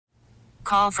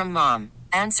call from mom.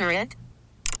 Answer it.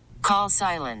 Call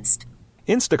silenced.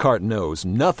 Instacart knows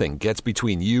nothing gets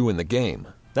between you and the game.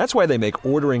 That's why they make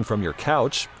ordering from your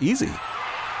couch easy.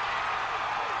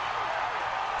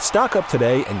 Stock up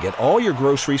today and get all your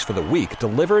groceries for the week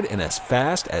delivered in as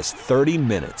fast as 30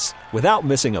 minutes without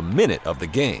missing a minute of the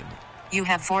game. You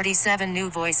have 47 new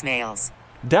voicemails.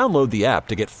 Download the app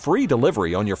to get free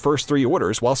delivery on your first 3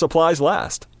 orders while supplies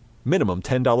last. Minimum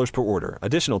 $10 per order.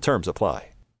 Additional terms apply.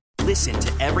 Listen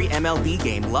to every MLB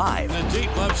game live. In the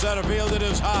deep left center field, it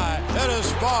is high, it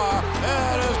is far,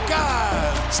 it is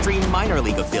gone. Stream minor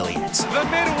league affiliates. The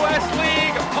Midwest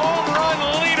League home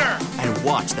run leader. And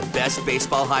watch the best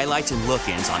baseball highlights and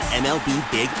look-ins on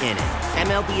MLB Big Inning.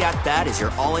 MLB At Bat is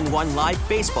your all-in-one live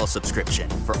baseball subscription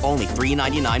for only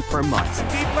 $3.99 per month.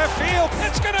 Deep left field,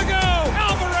 it's gonna go.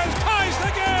 Alvarez ties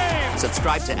the game.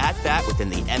 Subscribe to At Bat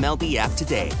within the MLB app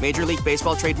today. Major League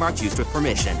Baseball trademarks used with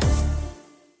permission.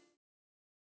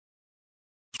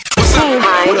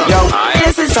 Hi.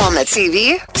 This is on the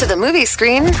TV, to the movie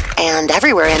screen, and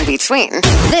everywhere in between.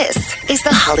 This is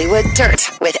the Hollywood Dirt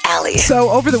with Allie. So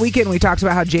over the weekend, we talked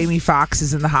about how Jamie Foxx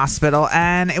is in the hospital,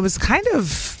 and it was kind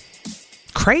of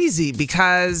crazy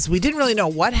because we didn't really know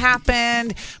what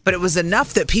happened, but it was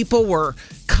enough that people were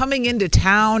coming into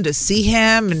town to see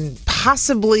him and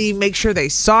possibly make sure they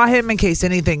saw him in case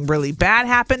anything really bad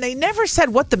happened. They never said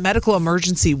what the medical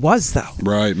emergency was, though.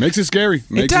 Right. Makes it scary.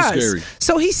 Makes it scary.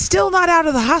 So he's still not out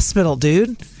of the hospital,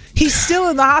 dude. He's still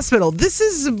in the hospital. This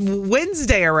is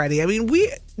Wednesday already. I mean,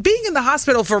 being in the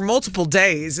hospital for multiple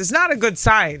days is not a good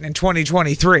sign in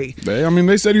 2023.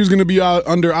 They said he was going to be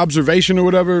under observation or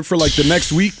whatever for like the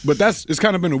next week, but it's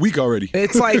kind of been a week already.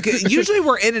 It's like usually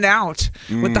we're in and out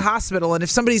with the hospital, and if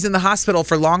somebody's in the hospital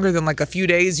for longer than like a few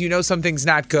days, you know something's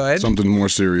not good. Something more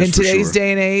serious in today's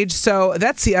day and age. So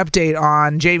that's the update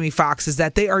on Jamie Foxx, is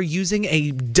that they are using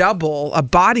a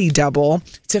body double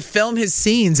to film his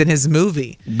scenes in his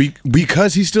movie.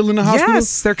 Because he's still in the hospital?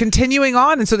 Yes, they're continuing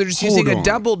on, and so they're just using a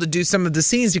double to do some of the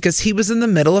scenes because he was in the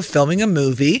middle of filming a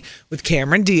movie with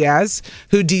Cameron Diaz,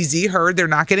 who DZ heard they're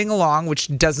not getting along,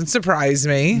 which doesn't surprise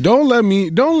me. Don't let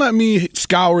me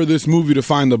scour this movie to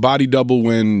find the body double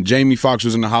when Jamie Foxx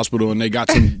was in the hospital and they got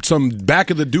some back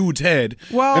of the dude's head.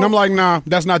 Well, and I'm like, nah,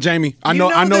 that's not Jamie. I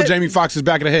know Jamie Foxx's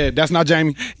back of the head. That's not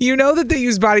Jamie. You know that they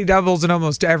use body doubles in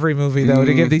almost every movie, though,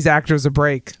 to give these actors a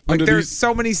break. Like, there's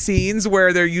so many scenes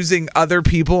where they're using other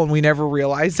people and we never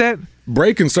realize it.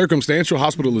 Break and circumstantial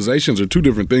hospitalizations are two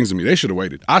different things to me. They should have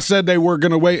waited. I said they were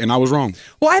going to wait, and I was wrong.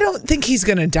 Well, I don't think he's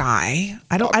going to die.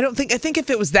 I think if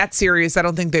it was that serious, I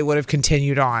don't think they would have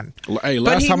continued on. Hey,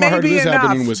 last time I heard this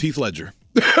happening was Heath Ledger.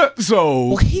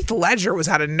 Well, Heath Ledger was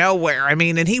out of nowhere. I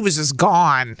mean, and he was just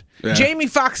gone. Yeah. Jamie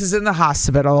Foxx is in the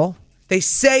hospital. They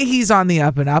say he's on the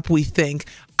up and up, we think.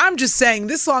 I'm just saying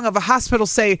this long of a hospital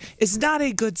stay is not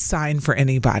a good sign for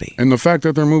anybody. And the fact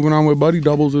that they're moving on with buddy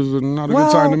doubles is not a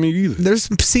good sign to me either. There's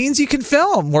scenes you can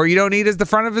film where you don't need the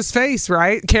front of his face,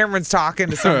 right? Cameron's talking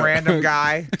to some random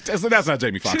guy. That's not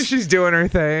Jamie Foxx. She's doing her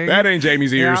thing. That ain't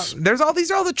Jamie's ears. Yeah,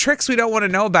 these are all the tricks we don't want to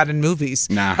know about in movies.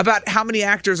 Nah. About how many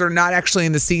actors are not actually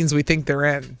in the scenes we think they're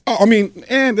in. Oh, I mean,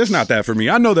 and it's not that for me.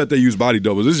 I know that they use body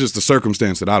doubles. It's just the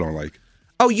circumstance that I don't like.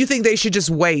 Oh, you think they should just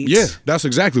wait? Yeah, that's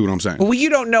exactly what I'm saying. Well, you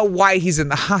don't know why he's in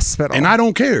the hospital. And I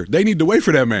don't care. They need to wait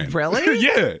for that man. Really?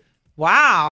 Yeah.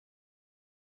 Wow.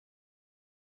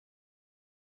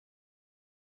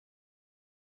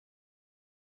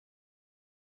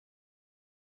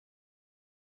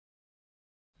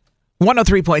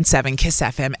 .7 Kiss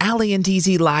FM, Allie and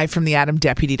DZ live from the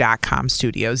AdamDeputy.com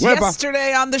studios. Wepa.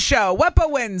 Yesterday on the show, Wepa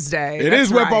Wednesday. It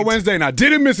is Wepa Wednesday, and I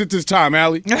didn't miss it this time,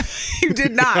 Allie. You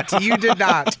did not. You did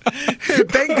not.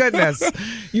 Thank goodness.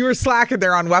 You were slacking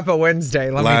there on Wepa Wednesday,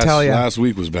 let me tell you. Last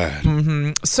week was bad.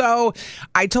 Mm-hmm. So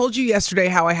I told you yesterday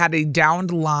how I had a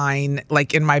downed line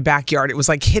like in my backyard. It was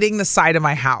like hitting the side of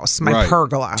my house, my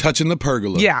pergola. Touching the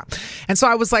pergola. Yeah. And so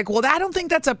I was like, well, I don't think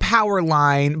that's a power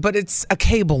line, but it's a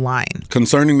cable line.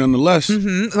 Concerning nonetheless.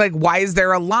 Mm-hmm. Like, why is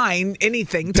there a line,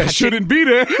 anything touching? That shouldn't be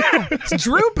there. Yeah, it's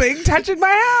drooping, touching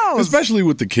my house. Especially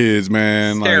with the kids,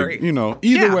 man. Scary. Like,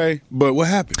 either way. But what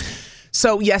happened?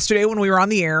 So yesterday when we were on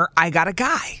the air, I got a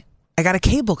guy. I got a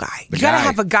cable guy. You got to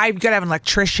have a guy. You got to have an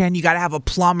electrician. You got to have a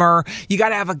plumber. You got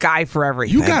to have a guy for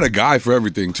everything. You got a guy for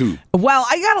everything, too. Well,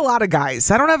 I got a lot of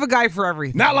guys. I don't have a guy for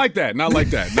everything. Not like that. Not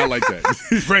like that. Not like that.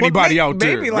 For anybody out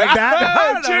there. Maybe like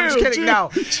that. I'm just kidding.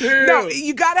 No,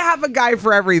 you got to have a guy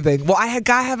for everything. Well, I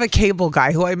have a cable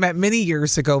guy who I met many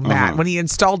years ago, Matt, when he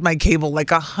installed my cable like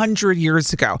 100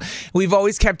 years ago. We've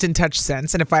always kept in touch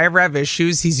since, and if I ever have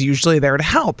issues, he's usually there to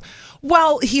help.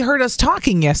 Well, he heard us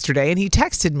talking yesterday, and he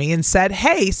texted me and said,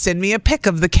 hey, send me a pic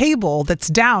of the cable that's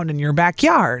down in your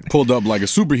backyard. Pulled up like a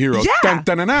superhero. Yeah, dun,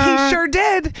 dun, dun, dun. he sure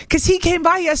did, because he came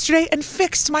by yesterday and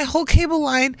fixed my whole cable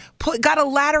line, got a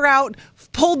ladder out,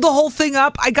 pulled the whole thing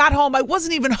up. I got home. I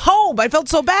wasn't even home. I felt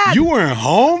so bad. You weren't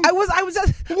home? I was.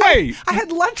 Wait. I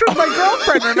had lunch with my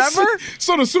girlfriend, remember?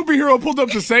 So the superhero pulled up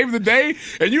to save the day,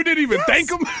 and you didn't even thank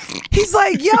him? He's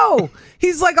like, yo.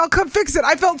 He's like, I'll come fix it.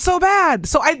 I felt so bad.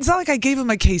 So it's not like I gave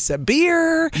him a case of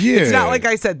beer. Yeah. It's not like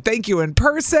I said thank you in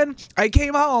person. I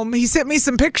came home. He sent me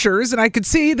some pictures, and I could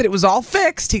see that it was all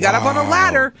fixed. He got up on a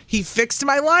ladder. He fixed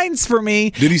my lines for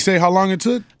me. Did he say how long it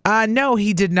took? No,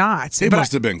 he did not. It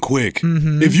must have been quick.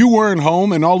 Mm-hmm. If you weren't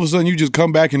home and all of a sudden you just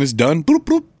come back and it's done, bloop,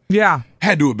 bloop. Yeah.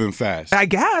 Had to have been fast. I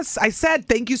guess. I said,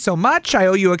 thank you so much. I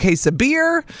owe you a case of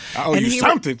beer. I owe you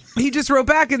something. He just wrote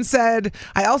back and said,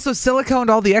 I also siliconed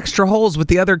all the extra holes with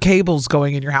the other cables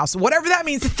going in your house. Whatever that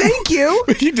means. Thank you.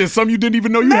 He did something you didn't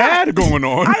even know you had going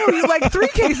on. I owe you like 3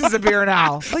 cases of beer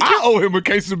now. Like, I owe him a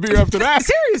case of beer after that.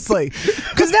 Seriously.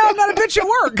 Because now I'm not a bitch at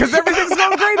work because everything's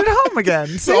going great at home again.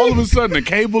 See? So all of a sudden the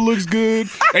cable looks good.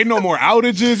 Ain't no more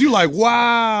outages. You like,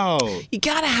 wow. You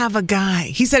got to have a guy.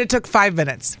 He said it took 5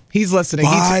 minutes. He's listening.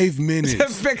 5 minutes. To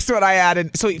fix what I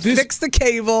added. So he fixed the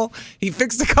cable. He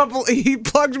fixed he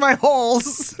plugged my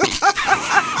holes.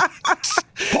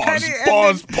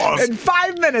 Pause. In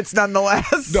 5 minutes,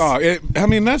 nonetheless. No, I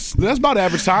mean, that's about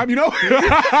average time, you know?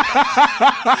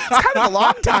 It's kind of a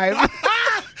long time.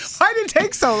 Why did it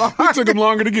take so long? It took him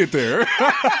longer to get there.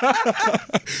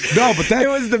 No, but it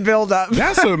was the build-up.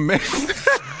 That's amazing.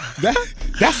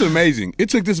 That's amazing. It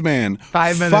took this man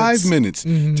 5 minutes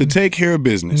mm-hmm. to take care of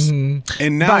business. Mm-hmm.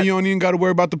 And now you don't even got to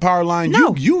worry about the power line.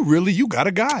 No. You got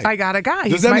a guy. I got a guy.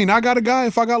 Does that mean I got a guy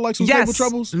if I got like some cable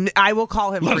troubles? I will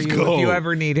call him for you if you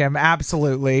ever need him.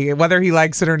 Absolutely. Whether he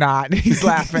likes it or not. He's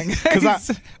laughing.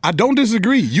 Because I don't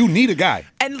disagree. You need a guy.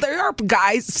 And there are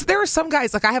some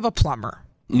guys, like I have a plumber.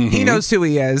 Mm-hmm. He knows who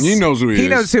he is. He knows who he is. He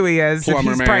knows who he is. Plumber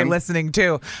He's man. probably listening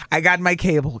too. I got my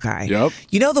cable guy. Yep.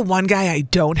 You know the one guy I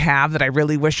don't have that I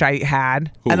really wish I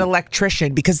had? Who? An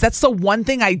electrician, because that's the one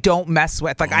thing I don't mess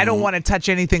with. Like I don't want to touch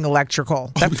anything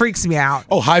electrical. That freaks me out.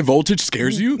 Oh, high voltage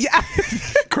scares you? Yeah.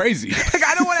 Crazy. Like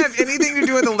I don't want to have anything to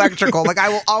do with electrical. Like I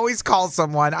will always call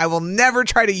someone. I will never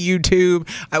try to YouTube.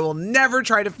 I will never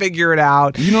try to figure it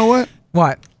out. You know what?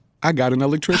 What? I got an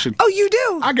electrician. Oh, you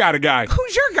do? I got a guy.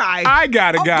 Who's your guy? I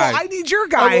got a guy. Well, I need your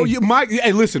guy. Oh, well,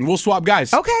 hey, listen, we'll swap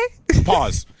guys. Okay.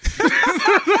 Pause.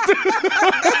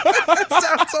 That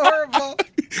sounds horrible.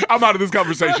 I'm out of this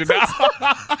conversation now.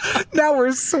 Now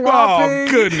we're swapping. Oh,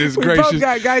 goodness gracious.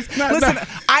 Guys, listen,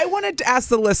 I wanted to ask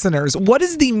the listeners, what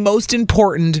is the most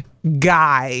important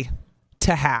guy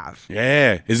to have?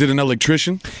 Yeah. Is it an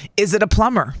electrician? Is it a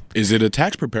plumber? Is it a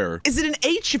tax preparer? Is it an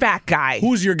HVAC guy?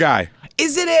 Who's your guy?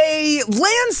 Is it a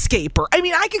landscaper? I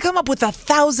mean, I could come up with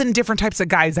 1,000 different types of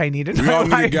guys I need in my life.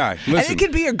 We all need a guy. Listen. And it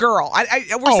could be a girl.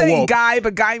 We're saying guy,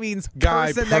 but guy means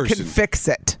person that can fix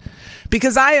it.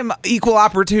 Because I am equal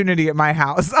opportunity at my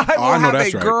house. I will have a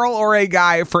girl or a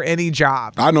guy for any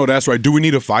job. I know that's right. Do we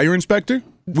need a fire inspector?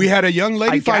 We had a young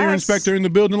lady fire inspector in the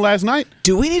building last night.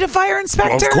 Do we need a fire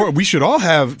inspector? Well, of course, we should all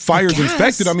have fires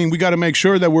inspected. I mean, we got to make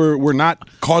sure that we're not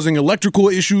causing electrical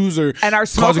issues or and our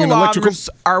smoke alarms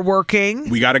are working.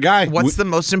 We got a guy. What's the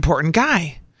most important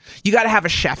guy? You got to have a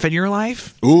chef in your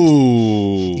life.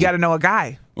 Ooh. You got to know a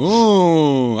guy.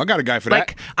 Ooh, I got a guy for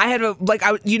that. I had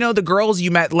the girls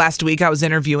you met last week. I was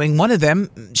interviewing one of them.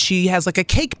 She has like a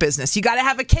cake business. You got to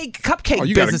have a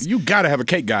cupcake business. You got to have a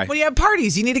cake guy. When you have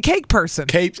parties, you need a cake person.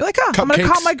 Cake. You're like, I'm going to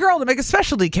call my girl to make a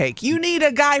specialty cake. You need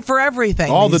a guy for everything.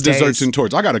 All the desserts and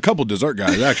torts. I got a couple dessert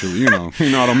guys actually. You know,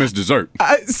 I don't miss dessert.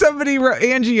 Somebody wrote,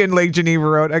 Angie in Lake Geneva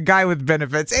wrote, a guy with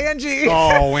benefits. Angie.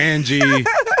 Oh, Angie.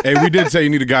 Hey, we did say you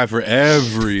need a guy for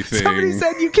everything. Somebody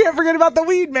said you can't forget about the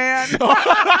weed man.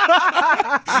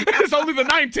 It's only the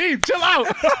 19th. Chill out.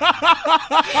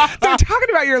 They're talking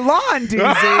about your lawn,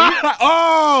 DZ.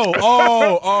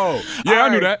 Oh. Yeah, I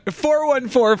knew that.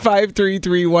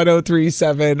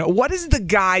 414-533-1037. What is the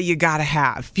guy you got to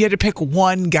have? If you had to pick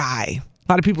one guy.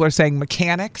 A lot of people are saying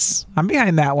mechanics. I'm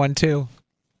behind that one, too.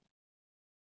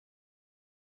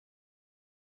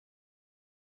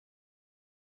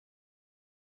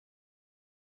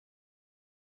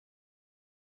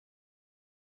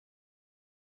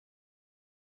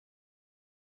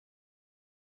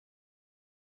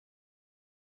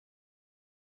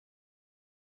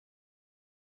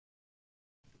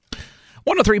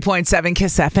 .7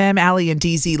 KISS FM, Allie and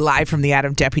DZ live from the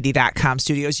AdamDeputy.com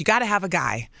studios. You got to have a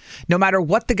guy. No matter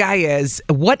what the guy is,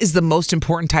 what is the most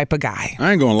important type of guy?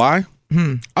 I ain't going to lie.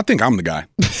 I think I'm the guy.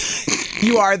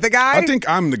 You are the guy? I think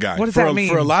I'm the guy. What does that mean?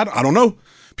 For a lot, I don't know.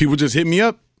 People just hit me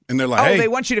up. And they're like, hey. They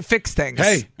want you to fix things.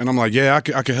 Hey. And I'm like, yeah, I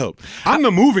could help. I'm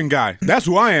the moving guy. That's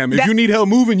who I am. If you need help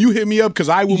moving, you hit me up because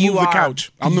I will move the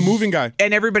couch. I'm the moving guy.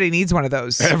 And everybody needs one of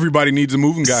those. Everybody needs a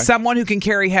moving guy. Someone who can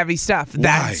carry heavy stuff. Why?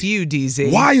 That's you,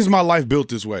 DZ. Why is my life built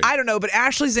this way? I don't know, but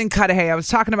Ashley's in Cudahy. I was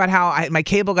talking about how my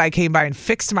cable guy came by and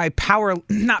fixed my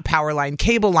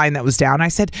cable line that was down. I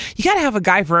said, you got to have a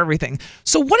guy for everything.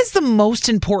 So what is the most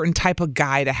important type of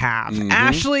guy to have?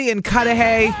 Ashley in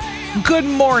Cudahy, good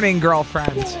morning,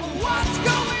 girlfriend.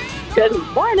 Good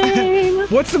morning.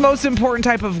 What's the most important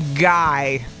type of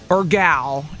guy or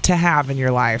gal to have in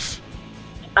your life?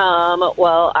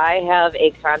 Well, I have a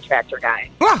contractor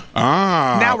guy.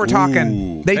 Now we're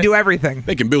talking. They do everything.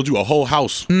 They can build you a whole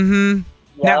house.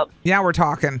 Yep. Now we're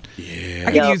talking. Yeah.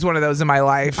 I could use one of those in my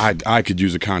life. I could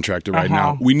use a contractor right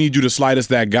now. We need you to slide us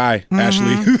that guy,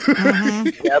 Ashley.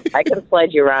 Yep, I can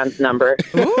slide you Ron's number.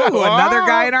 Ooh, another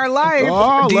guy in our life.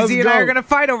 DZ and I are going to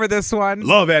fight over this one.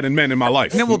 Love adding men in my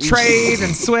life. And then we'll trade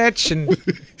and switch. And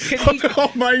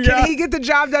oh my God. Can he get the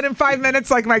job done in 5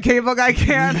 minutes like my cable guy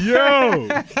can? Yo.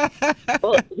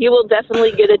 Well, he will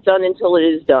definitely get it done until it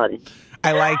is done.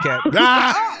 I like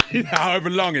it. However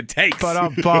long it takes.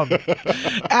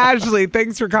 Ashley,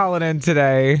 thanks for calling in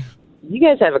today. You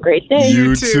guys have a great day.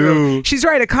 You too. She's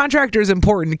right. A contractor is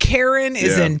important. Karen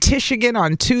is in Tishigan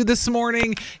on 2 this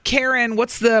morning. Karen,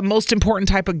 what's the most important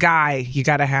type of guy you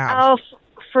got to have? Oh,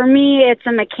 for me, it's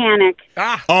a mechanic.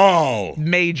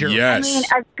 Major. Yes. I mean,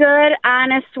 a good,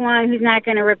 honest one who's not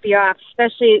going to rip you off,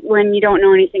 especially when you don't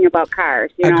know anything about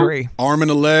cars. You Agree. Arm and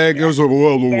a leg. It was I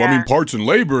mean, parts and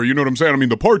labor. You know what I'm saying? I mean,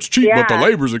 the parts cheap, but the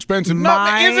labor's expensive.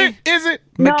 Is it?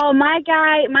 No, my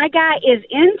guy is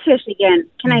in Tishigan.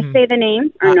 Can I say the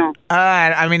name or no?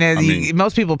 I mean,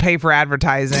 most people pay for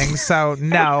advertising, so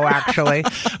no, actually.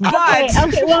 But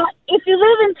okay. Well, if you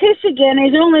live in Tishigan,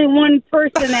 there's only one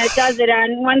person that does it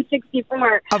on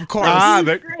 164. Of course.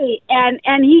 He's great,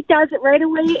 and he does it right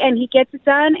away, and he gets it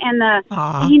done,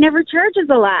 and he never charges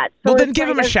a lot. So well, then give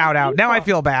him a shout out. Now I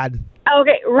feel bad.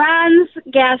 Okay, Ron's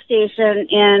gas station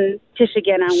in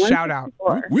Tishigan on 164. Shout out.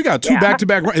 We got two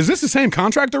back-to-back. Is this the same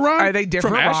contractor, Ron? Are they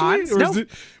different from Ashley? Rons? Or is it,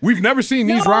 we've never seen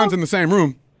these Rons in the same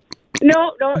room.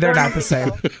 No, they're not the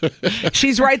same.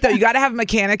 She's right, though. You got to have a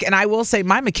mechanic, and I will say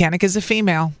my mechanic is a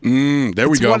female. There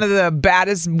we go. One of the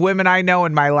baddest women I know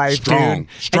in my life, Strong. dude.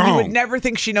 And you would never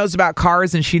think she knows about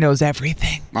cars, and she knows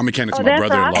everything. My mechanic's my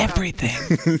brother-in-law. Everything.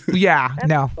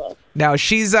 No,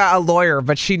 she's a lawyer,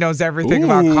 but she knows everything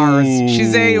about cars.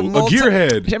 She's a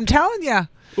gearhead. I'm telling you.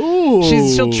 Ooh,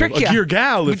 she'll trick you. A gear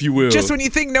gal, if you will. Just when you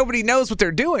think nobody knows what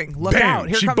they're doing, look out.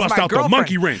 Here she comes bust my out girlfriend. the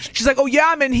monkey wrench. She's like, oh, yeah,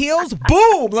 I'm in heels.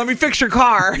 Boom, let me fix your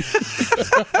car.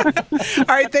 All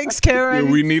right, thanks, Karen.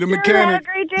 We need a mechanic. Have a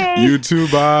great day. You too,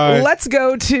 bye. Let's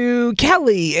go to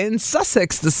Kelly in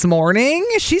Sussex this morning.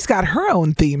 She's got her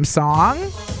own theme song.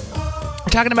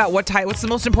 We're talking about what's the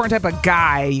most important type of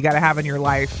guy you got to have in your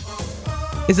life.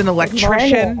 Is it an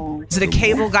electrician? Is it a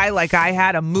cable guy like I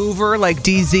had? A mover like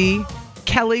DZ?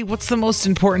 Kelly, what's the most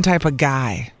important type of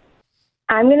guy?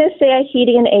 I'm going to say a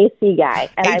heating and AC guy.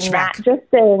 And HVAC. I'm not just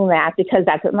saying that because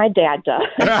that's what my dad does.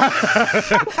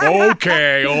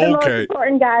 Okay. He's the most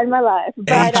important guy in my life.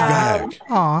 But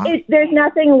HVAC. there's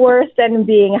nothing worse than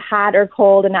being hot or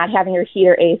cold and not having your heat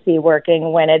or AC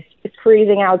working when it's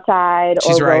freezing outside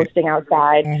or roasting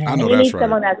outside. I know you that's need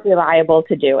someone that's reliable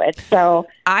to do it. So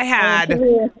I had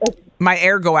my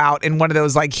air go out in one of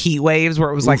those like heat waves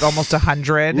where it was like almost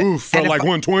 100. Felt like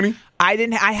 120. I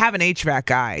have an HVAC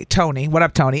guy, Tony. What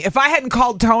up, Tony? If I hadn't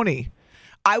called Tony,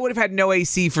 I would have had no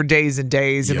AC for days and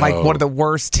days and like one of the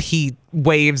worst heat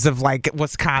waves of like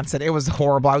Wisconsin. It was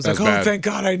horrible. I was like, oh, thank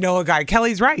God I know a guy.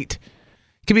 Kelly's right.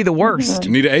 It could be the worst.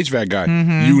 You need an HVAC guy.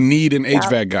 You need an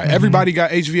HVAC guy. Everybody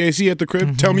got HVAC at the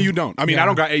crib. Tell me you don't. I mean, I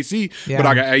don't got AC, but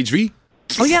I got HV.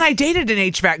 Oh, yeah, and I dated an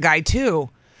HVAC guy, too.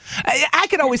 I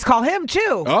could always call him,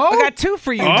 too. Oh. I got 2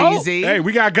 for you, DZ. Hey,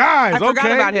 we got guys. I forgot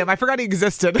about him. I forgot he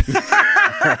existed.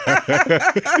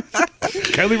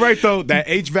 Kelly right, though. That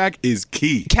HVAC is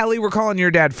key. Kelly, we're calling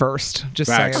your dad first.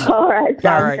 Just saying. All right.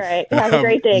 Sounds great. Have a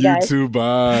great day, guys. You too.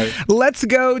 Bye. Let's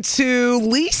go to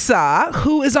Lisa,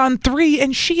 who is on 3,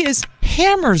 and she is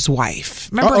Hammer's wife.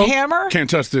 Remember Hammer? Can't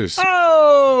touch this.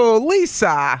 Oh,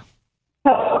 Lisa.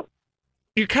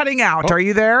 You're cutting out. Are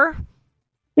you there?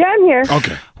 Yeah, I'm here.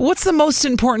 Okay. What's the most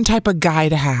important type of guy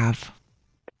to have?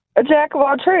 A jack of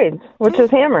all trades, which is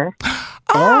Hammer. He's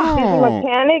a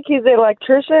mechanic. He's an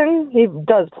electrician. He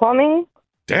does plumbing.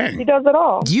 Dang. He does it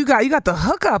all. You got the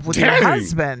hookup with your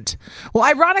husband. Well,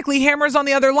 ironically, Hammer's on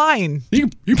the other line. You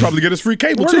probably get us free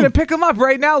cable, We're too. We're going to pick him up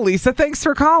right now, Lisa. Thanks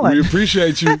for calling. We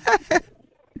appreciate you.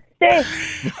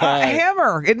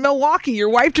 Hammer in Milwaukee, your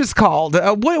wife just called.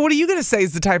 What are you going to say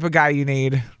is the type of guy you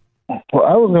need? Well,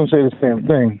 I was going to say the same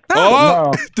thing.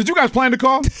 Oh, did you guys plan to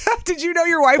call? Did you know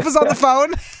your wife was on the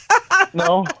phone?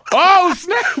 No. Oh,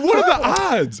 snap. What are the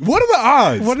odds? What are the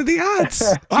odds? What are the odds?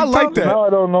 I like that. Now I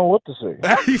don't know what to say.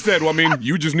 He said, well, I mean,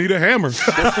 you just need a hammer.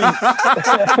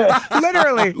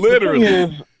 Literally. The thing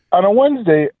is, on a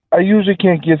Wednesday, I usually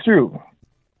can't get through.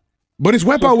 But it's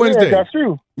Wet Out Wednesday. I got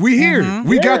through. We here.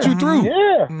 We got you through.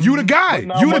 Yeah. You the guy.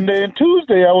 But now Monday and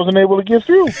Tuesday, I wasn't able to get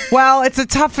through. Well, it's a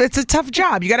tough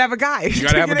job. You got to have a guy. You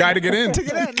got to have a guy to get in.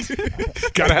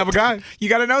 Got to have a guy. You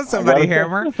got to know somebody,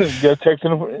 Hammer.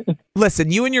 Listen,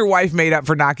 you and your wife made up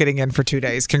for not getting in for 2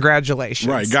 days. Congratulations.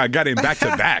 Right. Got in back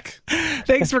to back.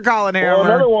 Thanks for calling, Hammer. Well,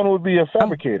 another one would be a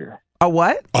fabricator. A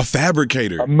what? A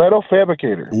fabricator. A metal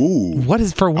fabricator. Ooh. What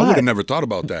is for what? I would have never thought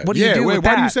about that. What do you do with why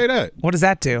that? do you say that? What does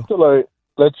that do? So, like,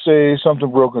 let's say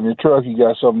something broke on your truck. You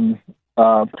got some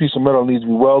piece of metal needs to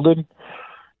be welded.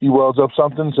 He welds up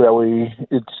something so that way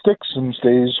it sticks and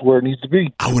stays where it needs to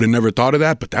be. I would have never thought of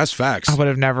that, but that's facts. I would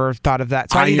have never thought of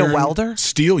that. So I need a welder?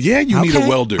 Steel? Yeah, you need a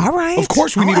welder. All right. Of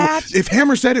course we need if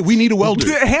Hammer said it, we need a welder.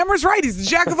 Hammer's right. He's the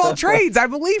jack of all trades. I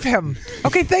believe him.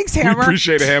 Okay, thanks, Hammer. We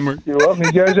appreciate it, Hammer. You're welcome.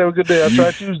 You guys have a good day. I'll try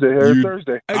Tuesday or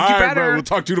Thursday. All right, bro. We'll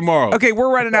talk to you tomorrow. Okay,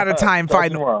 we're running out of time.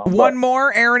 Fine. One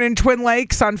more. Aaron in Twin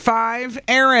Lakes on 5.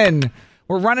 Aaron,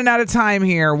 we're running out of time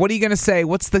here. What are you going to say?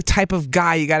 What's the type of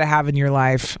guy you got to have in your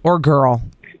life or girl?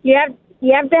 You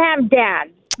have to have dad.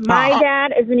 My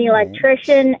dad is an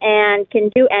electrician and can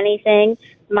do anything.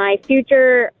 My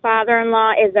future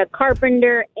father-in-law is a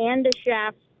carpenter and a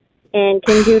chef and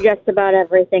can do just about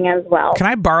everything as well. Can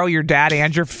I borrow your dad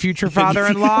and your future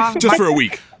father-in-law? Just for a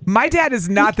week. My dad is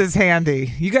not this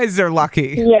handy. You guys are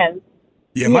lucky. Yes.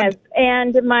 Yeah, yes,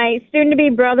 and my soon-to-be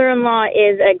brother-in-law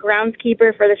is a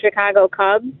groundskeeper for the Chicago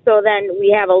Cubs, so then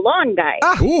we have a lawn guy.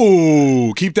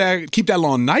 Ooh, keep that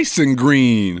lawn nice and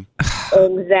green.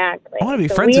 Exactly. I want to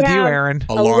be friends with you, Aaron.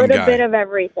 A little bit of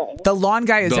everything. The lawn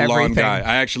guy is everything. The lawn guy.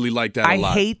 I actually like that a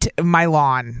lot. I hate my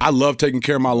lawn. I love taking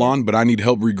care of my lawn, but I need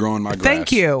help regrowing my grass.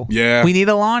 Thank you. Yeah. We need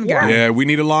a lawn guy. Yeah, we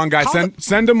need a lawn guy.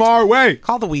 Send him our way.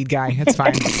 Call the weed guy. It's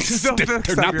fine.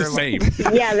 They're not the same.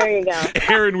 Yeah, there you go.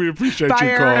 Aaron, we appreciate Bye,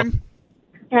 your Aaron.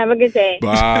 call. Have a good day.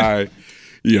 Bye.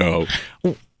 Yo.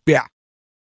 Yeah.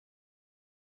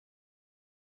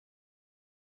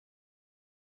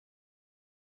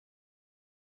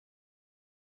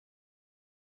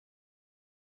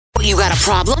 You got a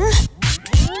problem?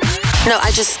 No,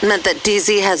 I just meant that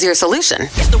DZ has your solution.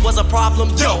 If there was a problem,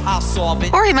 yo, I'll solve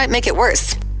it. Or he might make it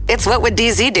worse. It's What Would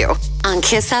DZ Do on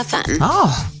Kiss FM.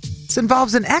 Oh, this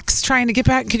involves an ex trying to get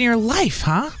back in your life,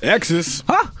 huh? Exes.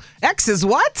 Huh? Exes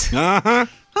what? Uh-huh.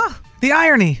 Huh. The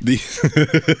irony.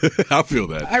 I feel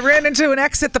that. I ran into an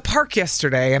ex at the park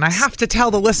yesterday, and I have to tell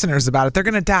the listeners about it. They're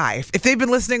going to die. If they've been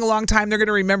listening a long time, they're going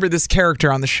to remember this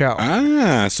character on the show.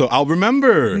 So I'll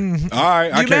remember. Mm-hmm. All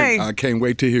right. I can't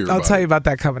wait to hear I'll tell you about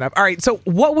that coming up. All right. So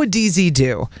what would DZ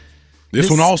do? This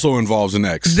one also involves an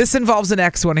ex. This involves an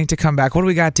ex wanting to come back. What do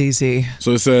we got, DZ?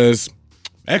 So it says,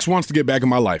 ex wants to get back in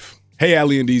my life. Hey,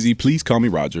 Allie and DZ, please call me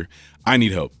Roger. I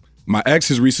need help. My ex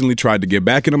has recently tried to get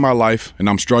back into my life, and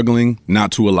I'm struggling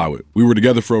not to allow it. We were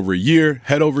together for over a year,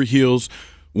 head over heels.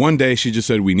 One day, she just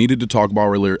said we needed to talk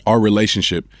about our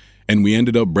relationship, and we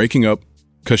ended up breaking up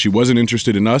because she wasn't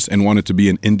interested in us and wanted to be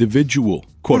an individual,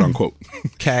 quote unquote.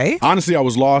 Okay. Honestly, I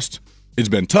was lost. It's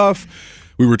been tough.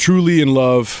 We were truly in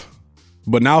love.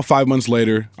 But now, 5 months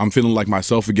later, I'm feeling like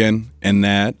myself again, and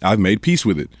that I've made peace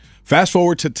with it. Fast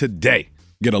forward to today.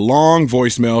 Get a long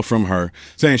voicemail from her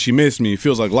saying she missed me,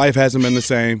 feels like life hasn't been the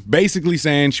same, basically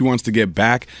saying she wants to get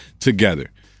back together.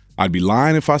 I'd be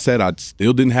lying if I said I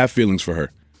still didn't have feelings for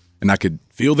her. And I could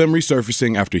feel them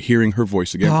resurfacing after hearing her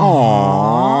voice again.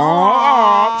 Aww.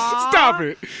 Stop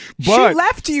it. But she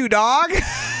left you, dog.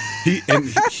 He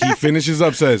finishes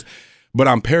up, says, but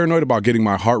I'm paranoid about getting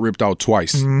my heart ripped out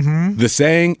twice. Mm-hmm. The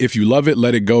saying, if you love it,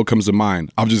 let it go, comes to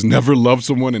mind. I've just never loved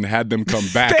someone and had them come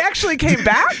back. They actually came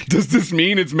back? Does this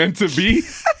mean it's meant to be?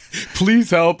 Please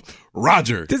help,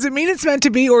 Roger. Does it mean it's meant to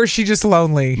be, or is she just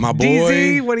lonely? My boy.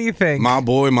 DZ, what do you think? My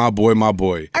boy.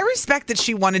 I respect that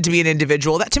she wanted to be an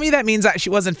individual. That to me, that means that she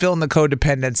wasn't feeling the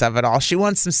codependence of it all. She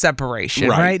wants some separation,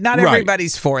 right? Not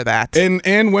everybody's for that.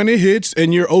 And when it hits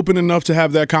and you're open enough to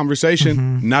have that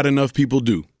conversation, not enough people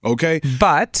do, okay?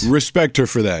 But respect her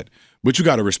for that. But you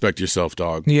got to respect yourself,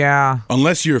 dog. Yeah.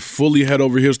 Unless you're fully head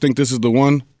over heels, think this is the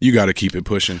one, you got to keep it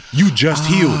pushing. You just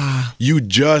healed. You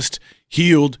just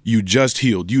healed. You just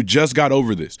healed. You just got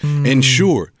over this. And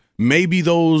sure, maybe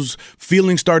those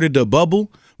feelings started to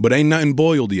bubble, but ain't nothing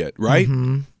boiled yet, right?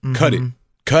 Cut it.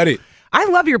 Cut it. I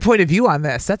love your point of view on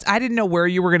this. I didn't know where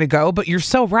you were going to go, but you're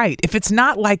so right. If it's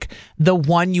not like the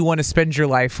one you want to spend your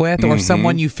life with or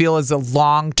someone you feel is a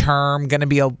long-term going to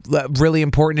be really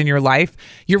important in your life,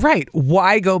 you're right.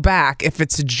 Why go back if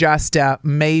it's just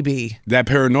maybe? That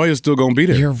paranoia is still going to be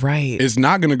there. You're right. It's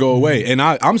not going to go away. And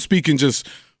I'm speaking just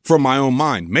from my own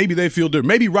mind. Maybe they feel different.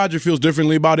 Maybe Roger feels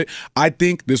differently about it. I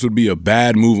think this would be a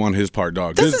bad move on his part,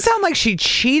 dog. Doesn't sound like she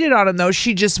cheated on him, though.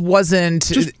 She just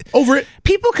wasn't over it.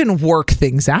 People can work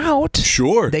things out.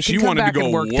 Sure. They can she come wanted back to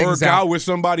go and work out with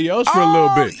somebody else for a little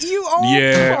bit.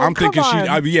 I'm thinking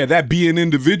that being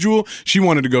individual, she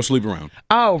wanted to go sleep around.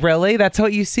 Oh, really? That's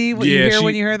what you see when you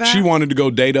hear that? She wanted to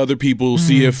go date other people,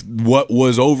 see if what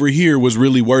was over here was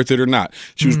really worth it or not.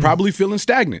 She was probably feeling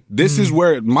stagnant. This is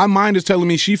where my mind is telling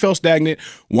me she felt stagnant,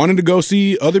 wanted to go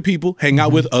see other people, hang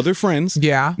out with other friends,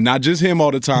 not just him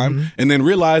all the time, and then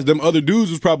realized them other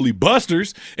dudes was probably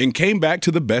busters and came back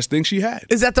to the best thing she had.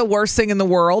 Is that the worst thing in the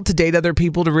world, to date other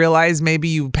people to realize maybe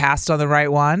you passed on the right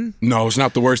one? No, it's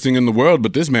not the worst thing in the world,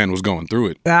 but this man was going through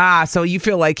it. So you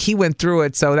feel like he went through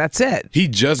it, so that's it. He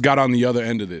just got on the other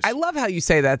end of this. I love how you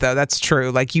say that, though. That's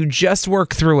true. Like, you just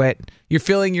work through it. You're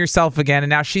feeling yourself again, and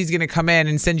now she's going to come in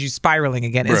and send you spiraling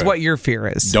again, is what your fear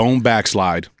is. Don't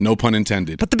backslide. No pun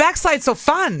intended. But the backslide's so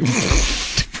fun.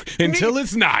 Until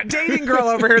it's not. Dating girl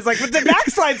over here is like, but the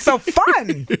backslide's so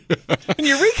fun. And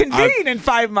you reconvene in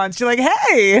 5 months. You're like,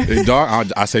 hey.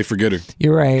 Dog, I say forget her.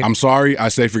 You're right. I'm sorry. I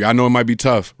say forget. I know it might be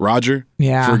tough. Roger,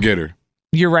 forget her.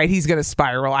 You're right. He's going to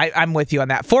spiral. I'm with you on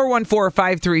that.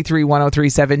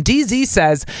 414-533-1037. DZ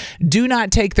says, do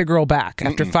not take the girl back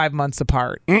after 5 months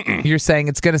apart. You're saying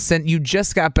it's going to send, you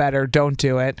just got better. Don't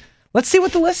do it. Let's see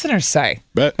what the listeners say.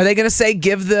 Bet. Are they going to say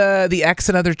give the ex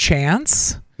another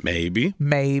chance? Maybe.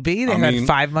 They had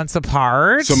 5 months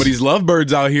apart. Some of these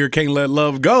lovebirds out here can't let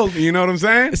love go. You know what I'm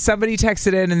saying? Somebody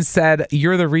texted in and said,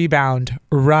 you're the rebound.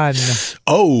 Run.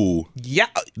 Oh. Yeah.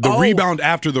 The rebound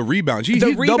after the rebound. He's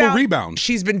double rebound.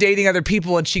 She's been dating other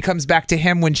people and she comes back to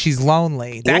him when she's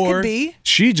lonely. That could be.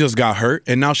 She just got hurt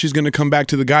and now she's going to come back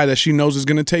to the guy that she knows is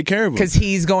going to take care of her. Because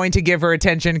he's going to give her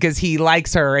attention because he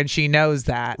likes her and she knows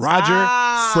that. Roger,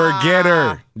 forget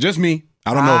her. Just me.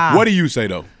 I don't know. What do you say,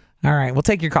 though? All right, we'll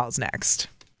take your calls next.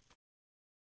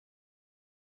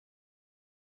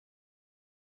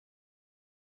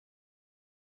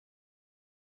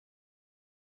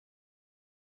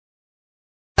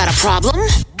 Got a problem?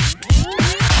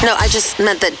 No, I just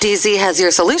meant that DZ has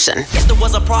your solution. If there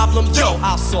was a problem,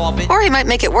 I'll solve it. Or he might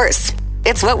make it worse.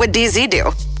 It's What Would DZ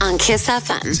Do? On Kiss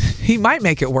FM. He might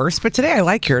make it worse, but today I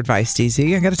like your advice,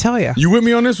 DZ. I got to tell you. You with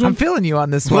me on this one? I'm feeling you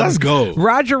on this one. Let's go.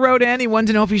 Roger wrote in. He wanted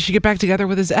to know if he should get back together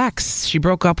with his ex. She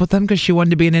broke up with him because she wanted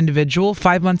to be an individual.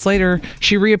 5 months later,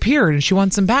 she reappeared and she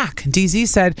wants him back. DZ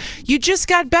said, you just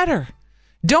got better.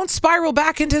 Don't spiral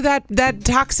back into that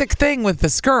toxic thing with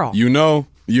this girl. You know,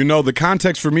 the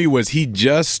context for me was he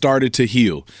just started to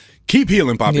heal. Keep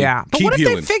healing, Poppy. Yeah. But Keep what if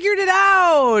healing. they figured it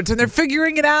out and they're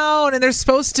figuring it out and they're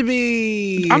supposed to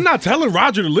be... I'm not telling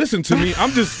Roger to listen to me.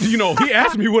 I'm just, he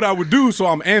asked me what I would do, so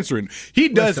I'm answering. He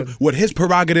does what his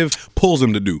prerogative pulls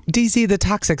him to do. DZ, the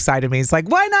toxic side of me, is like,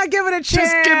 why not give it a chance?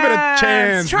 Just give it a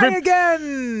chance. Try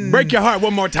again. Break your heart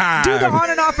one more time. Do the on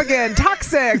and off again.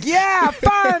 Toxic. Yeah,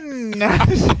 fun.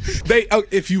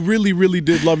 If you really, really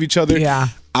did love each other, yeah.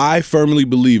 I firmly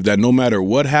believe that no matter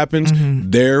what happens,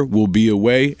 there will be a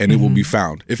way and it will be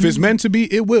found. If it's meant to be,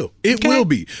 it will. It will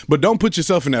be. But don't put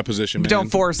yourself in that position, man. Don't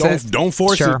force it. Don't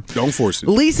force it. Don't force it.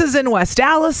 Lisa's in West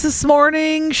Dallas this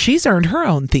morning. She's earned her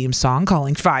own theme song,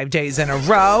 calling 5 days in a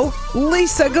row.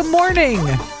 Lisa, good morning.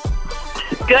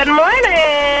 Good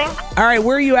morning. All right,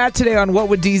 where are you at today on What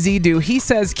Would DZ Do? He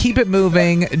says keep it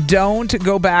moving. Don't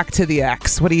go back to the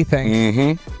ex. What do you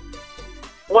think?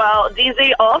 Well,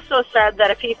 DZ also said that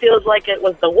if he feels like it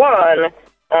was the one,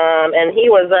 and he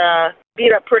was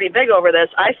beat up pretty big over this,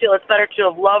 I feel it's better to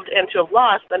have loved and to have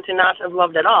lost than to not have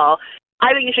loved at all.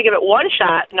 I think you should give it one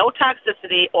shot, no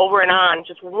toxicity, over and on,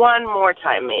 just one more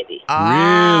time maybe.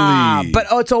 Really? But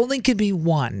it's only could be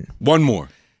one. One more.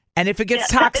 And if it gets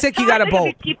toxic, you got to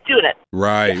bolt. Keep doing it.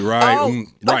 Right. Oh,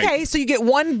 right. Okay, so you get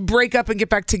one breakup and get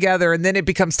back together, and then it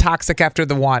becomes toxic after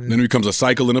the one. Then it becomes a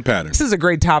cycle and a pattern. This is a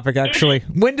great topic, actually.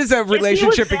 When does a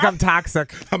relationship become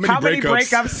toxic? How many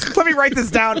breakups? Let me write this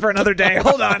down for another day.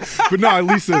 Hold on. But no,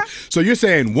 Lisa, so you're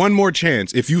saying one more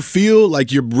chance. If you feel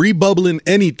like you're rebubbling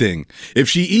anything, if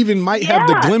she even might have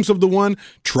the glimpse of the one,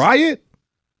 try it?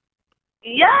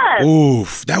 Yes.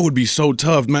 Oof, that would be so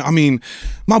tough, man. I mean,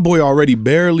 my boy already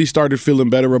barely started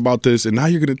feeling better about this, and now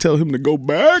you're going to tell him to go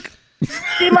back?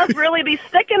 She must really be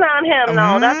sticking on him,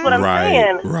 though. That's what I'm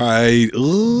saying. Right.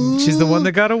 Ooh. She's the one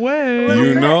that got away.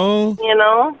 You know?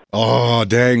 Oh,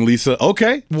 dang, Lisa.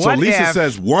 Okay. So Lisa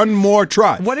says one more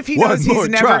try. What if he knows he's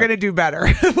never going to do better?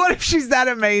 What if she's that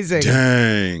amazing?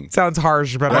 Dang. Sounds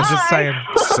harsh, but I'm just saying.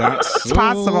 It's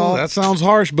possible. That sounds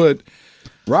harsh, but...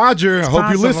 Roger, I hope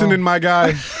you're listening, my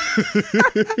guy.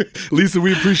 Lisa,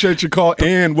 we appreciate your call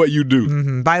and what you do.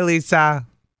 Mm-hmm. Bye, Lisa.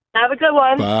 Have a good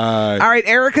one. Bye. All right,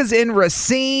 Erica's in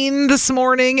Racine this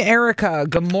morning. Erica,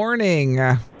 good morning.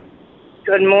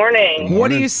 Good morning. What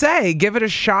do you say? Give it a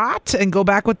shot and go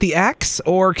back with the ex,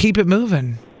 or keep it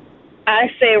moving?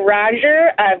 I say,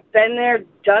 Roger, I've been there,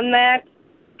 done that.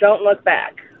 Don't look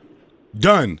back.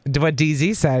 Done. What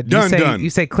DZ said. Done. You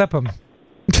say clip him.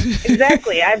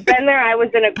 Exactly. I've been there. I was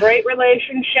in a great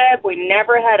relationship. We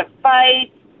never had a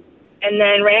fight. And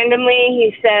then randomly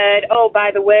he said, oh,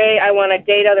 by the way, I want to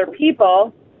date other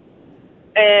people.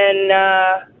 And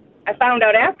I found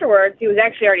out afterwards he was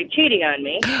actually already cheating on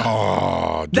me.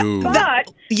 Oh, dude.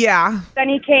 But yeah. Then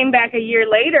he came back a year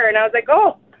later, and I was like,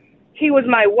 oh, he was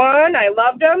my one. I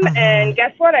loved him. And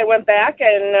guess what? I went back,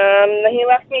 and he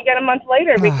left me again a month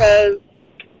later because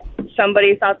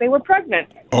somebody thought they were pregnant.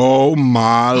 Oh,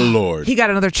 my Lord. He got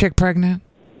another chick pregnant?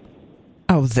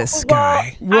 Oh, this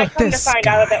guy. I come to find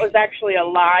out that was actually a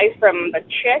lie from the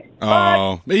chick.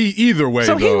 Oh, either way,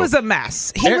 So though. he was a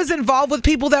mess. He was involved with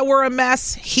people that were a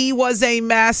mess. He was a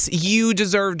mess. You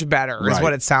deserved better, is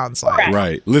what it sounds like.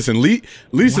 Right. Listen,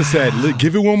 Lisa said,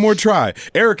 give it one more try.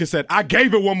 Erica said, I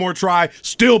gave it one more try.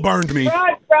 Still burned me.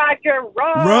 Run, Roger,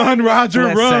 run. Run, Roger,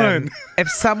 run. If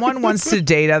someone wants to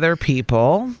date other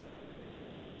people...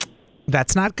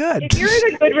 That's not good. If you're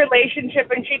in a good relationship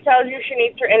and she tells you she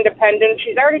needs her independence,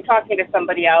 she's already talking to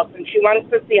somebody else and she wants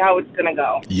to see how it's going to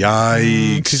go.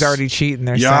 Yikes. She's already cheating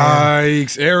there.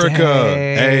 Yikes, Erica.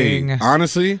 Dang. Hey,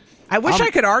 honestly... I wish I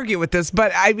could argue with this,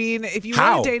 but I mean, if you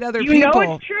want to date other people... You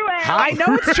know it's true, Al. I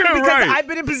know it's true because I've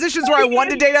been in positions where I wanted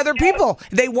to date other people.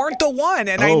 They weren't the one,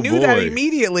 and I knew that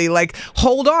immediately. Like,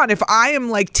 hold on. If I am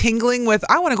like tingling with,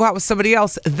 I want to go out with somebody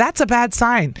else, that's a bad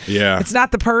sign. Yeah. It's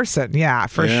not the person. Yeah,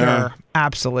 for sure.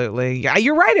 Absolutely. Yeah,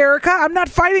 you're right, Erica. I'm not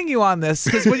fighting you on this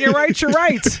because when you're right, you're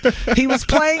right. He was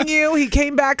playing you. He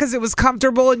came back because it was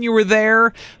comfortable and you were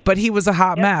there, but he was a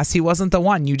hot mess. He wasn't the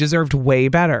one. You deserved way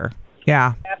better.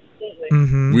 Yeah.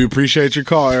 Mm-hmm. We appreciate your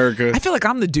call, Erica. I feel like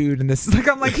I'm the dude in this.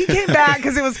 I'm like, he came back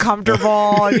because it was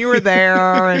comfortable and you were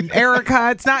there. And Erica,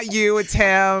 it's not you, it's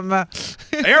him.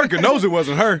 Erica knows it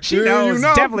wasn't her. She knows.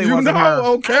 Definitely wasn't her.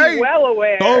 Okay. I'm well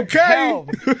aware. Okay.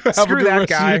 Have Screw a good that rest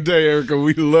guy. of your day, Erica.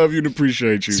 We love you and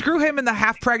appreciate you. Screw him and the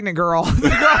half-pregnant girl. The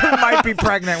girl who might be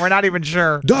pregnant. We're not even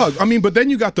sure. Doug, I mean, but then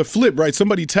you got the flip, right?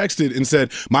 Somebody texted and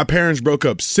said, my parents broke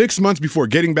up 6 months before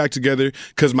getting back together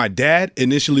because my dad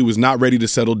initially was not ready to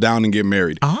settle down and get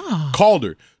married. Called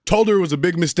her, told her it was a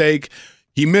big mistake.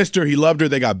 He missed her. He loved her.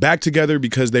 They got back together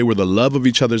because they were the love of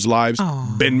each other's lives.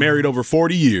 Been married over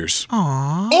 40 years.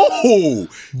 Oh,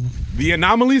 the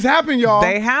anomalies happen, y'all.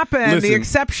 They happen. Listen, the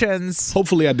exceptions.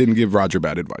 Hopefully I didn't give Roger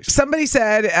bad advice. Somebody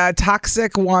said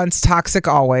toxic once, toxic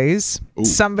always. Ooh.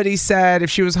 Somebody said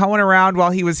if she was hoeing around while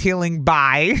he was healing,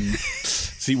 bye.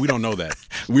 See, we don't know that.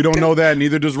 We don't know that.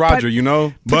 Neither does Roger, you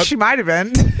know? But she might have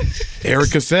been.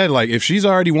 Erica said, like, if she's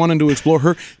already wanting to explore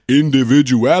her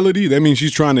individuality, that means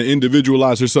she's trying to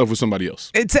individualize herself with somebody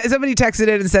else. Somebody texted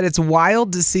in and said it's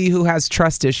wild to see who has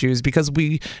trust issues because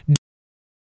we...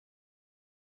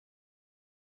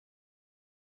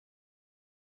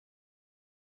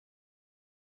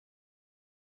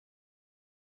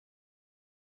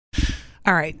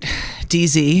 All right,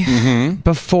 DZ,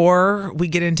 before we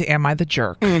get into Am I the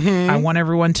Jerk, I want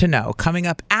everyone to know, coming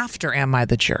up after Am I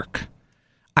the Jerk,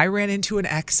 I ran into an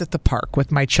ex at the park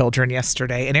with my children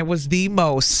yesterday, and it was the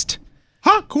most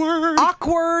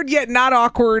awkward yet not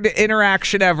awkward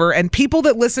interaction ever. And people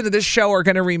that listen to this show are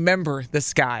going to remember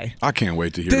this guy. I can't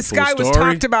wait to hear this the full guy story. was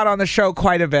talked about on the show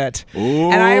quite a bit.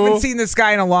 Ooh. And I haven't seen this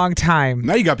guy in a long time.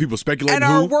 Now you got people speculating and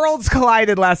our worlds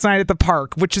collided last night at the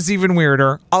park, which is even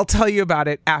weirder. I'll tell you about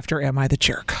it after Am I the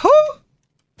Jerk.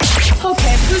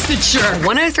 Okay, who's the jerk?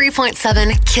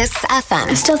 103.7 Kiss FM.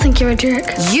 I still think you're a jerk.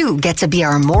 You get to be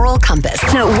our moral compass.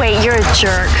 No, wait, you're a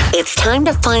jerk. It's time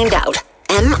to find out.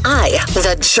 Am I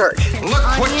the jerk?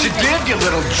 Look what you did, you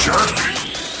little jerk.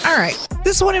 All right.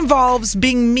 This one involves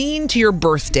being mean to your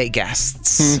birthday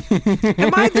guests.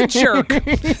 Am I the jerk?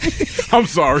 I'm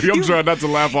sorry. I'm trying not to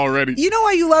laugh already. You know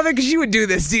why you love it? Because you would do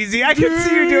this, DZ. I could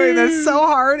see you doing this so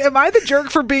hard. Am I the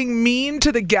jerk for being mean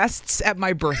to the guests at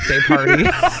my birthday party?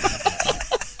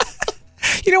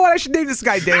 You know what? I should name this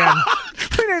guy Dan.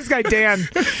 Name this guy Dan.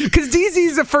 Because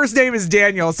DZ's first name is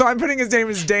Daniel, so I'm putting his name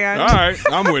as Dan. All right.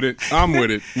 I'm with it.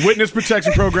 Witness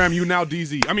protection program, you now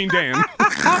DZ. I mean, Dan.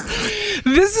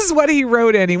 This is what he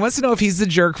wrote in. He wants to know if he's the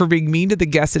jerk for being mean to the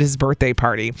guests at his birthday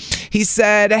party. He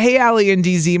said, "Hey, Allie and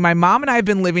DZ, my mom and I have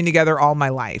been living together all my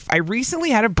life. I recently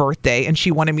had a birthday and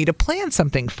she wanted me to plan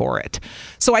something for it.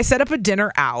 So I set up a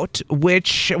dinner out,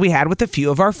 which we had with a few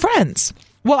of our friends.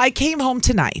 Well, I came home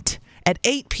tonight at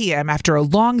 8 p.m. after a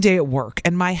long day at work,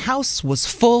 and my house was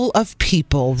full of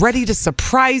people ready to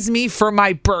surprise me for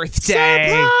my birthday.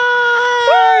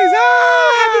 Surprise!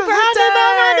 Happy birthday!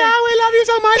 We love you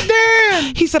so much,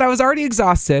 Dan. He said I was already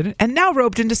exhausted and now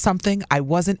roped into something I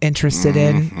wasn't interested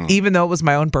in, even though it was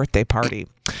my own birthday party.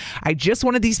 I just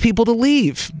wanted these people to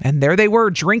leave, and there they were,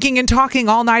 drinking and talking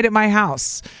all night at my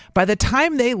house. By the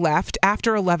time they left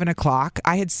after 11 o'clock,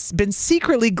 I had been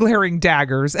secretly glaring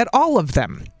daggers at all of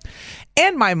them.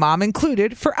 And my mom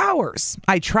included, for hours.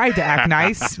 I tried to act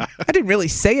nice. I didn't really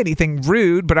say anything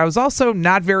rude, but I was also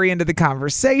not very into the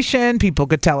conversation. People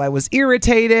could tell I was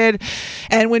irritated.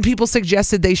 And when people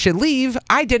suggested they should leave,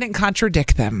 I didn't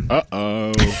contradict them.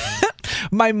 Uh-oh.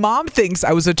 My mom thinks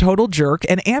I was a total jerk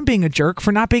and am being a jerk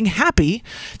for not being happy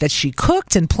that she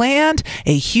cooked and planned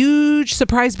a huge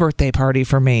surprise birthday party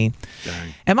for me.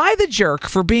 Dang. Am I the jerk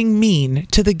for being mean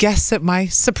to the guests at my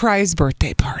surprise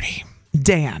birthday party?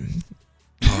 Dan.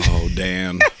 Oh,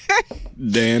 Dan.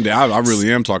 Dan, I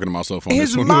really am talking to myself on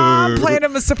this one. His mom planned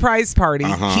him a surprise party.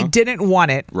 He didn't want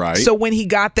it. Right. So when he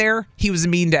got there, he was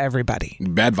mean to everybody.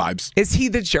 Bad vibes. Is he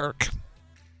the jerk?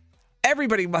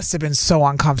 Everybody must have been so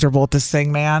uncomfortable with this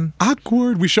thing, man.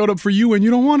 Awkward. We showed up for you and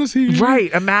you don't want us here.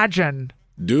 Right. Imagine.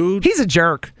 Dude. He's a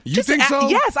jerk. You think so?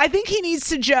 Yes, I think he needs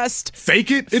to just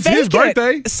fake it. It's his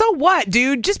birthday. So what,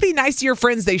 dude? Just be nice to your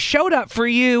friends. They showed up for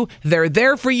you. They're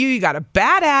there for you. You got a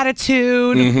bad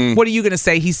attitude. What are you going to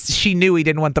say? She knew he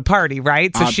didn't want the party,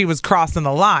 right? So she was crossing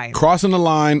the line. Crossing the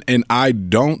line, and I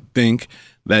don't think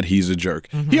that he's a jerk.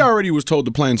 He already was told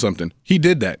to plan something. He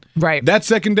did that. Right. That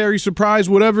secondary surprise,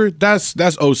 whatever, that's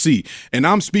OC. And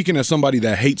I'm speaking as somebody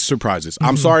that hates surprises.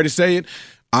 I'm sorry to say it.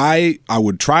 I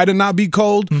would try to not be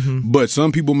cold, but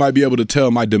some people might be able to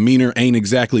tell my demeanor ain't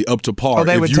exactly up to par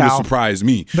if you would surprise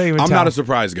me. I'm not a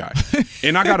surprise guy.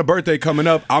 And I got a birthday coming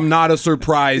up. I'm not a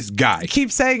surprise guy.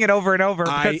 Keep saying it over and over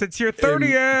because it's your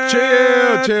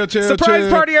 30th. Chill. Surprise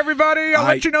party, everybody. I'll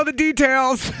let you know the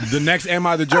details. The next Am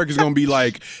I the Jerk is going to be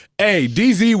like, hey,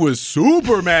 DZ was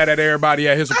super mad at everybody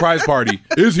at his surprise party.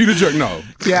 Is he the jerk? No.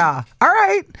 Yeah. All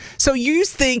right. So you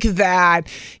think that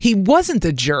he wasn't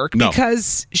the jerk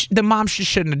because the mom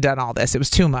shouldn't have done all this. It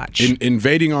was too much.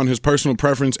 Invading on his personal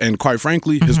preference and, quite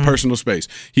frankly, his personal space.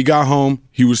 He got home.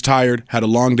 He was tired, had a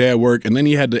long day at work, and then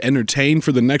he had to entertain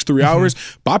for the next 3 hours.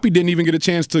 Boppy didn't even get a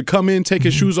chance to come in, take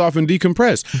his shoes off, and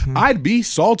decompress. I'd be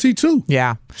salty, too.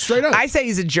 Yeah. Straight up. I say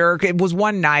he's a jerk. It was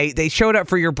one night. They showed up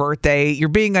for your birthday. You're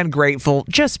being ungrateful.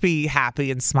 Just be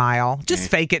happy and smile. Just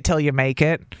fake it till you make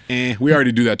it. We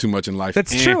already do that too much in life.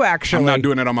 That's true, actually. I'm not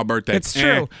doing it on my birthday. It's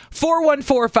true.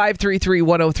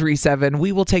 414-533-1037.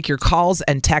 We will take your calls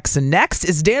and texts. And next,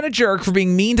 is Dan a jerk for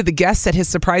being mean to the guests at his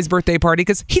surprise birthday party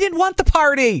because he didn't want the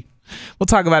party? We'll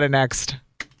talk about it next.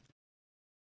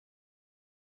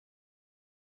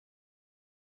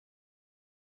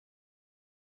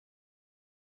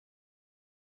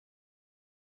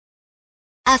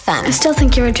 FM. I still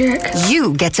think you're a jerk.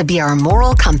 You get to be our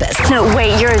moral compass. No,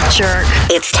 wait, you're a jerk.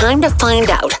 It's time to find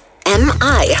out. Am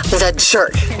I the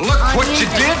jerk? Look what you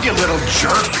did, you little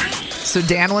jerk. So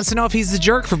Dan wants to know if he's the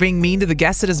jerk for being mean to the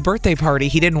guests at his birthday party.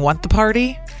 He didn't want the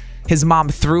party. His mom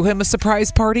threw him a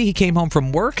surprise party. He came home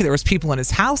from work. There was people in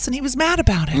his house, and he was mad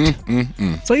about it.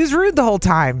 So he was rude the whole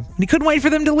time. And he couldn't wait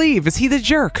for them to leave. Is he the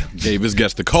jerk? Gave his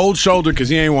guest the cold shoulder because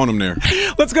he ain't want him there.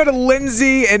 Let's go to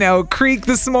Lindsay in Oak Creek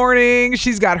this morning.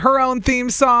 She's got her own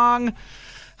theme song.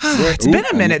 It's been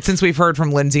a minute since we've heard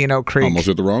from Lindsay in Oak Creek. Almost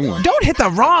hit the wrong one. Don't hit the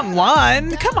wrong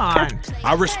one. Come on.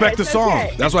 I respect the song.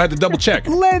 That's why I had to double check.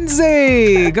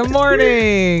 Lindsay, good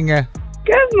morning.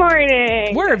 Good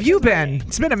morning. Where have you been?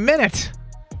 It's been a minute.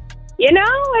 You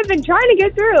know, I've been trying to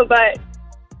get through, but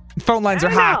Phone lines are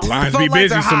hot. Lines be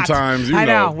busy sometimes. I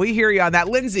know. We hear you on that.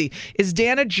 Lindsay, is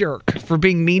Dan a jerk for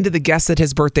being mean to the guests at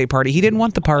his birthday party? He didn't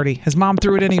want the party. His mom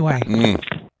threw it anyway. 100%.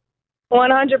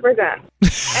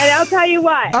 And I'll tell you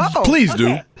why. Oh, please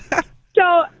do.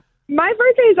 So my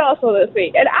birthday is also this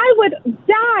week, and I would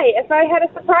die if I had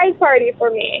a surprise party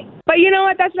for me. But you know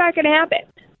what? That's not going to happen.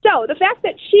 So the fact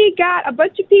that she got a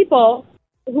bunch of people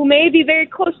who may be very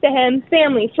close to him,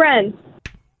 family, friends,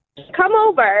 come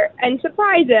over and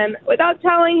surprise him without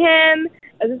telling him,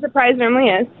 as a surprise normally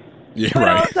is. Yeah,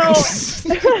 but right. Also,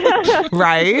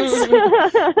 right.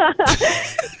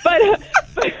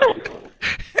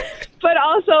 but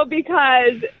also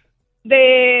because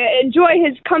they enjoy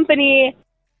his company,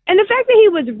 and the fact that he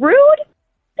was rude,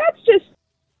 that's just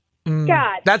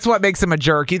God. That's what makes him a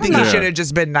jerk. You think he should have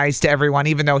just been nice to everyone,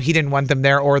 even though he didn't want them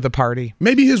there or the party.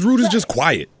 Maybe his rude is just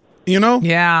quiet. You know?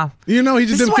 Yeah. You know, he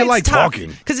just didn't feel like talking.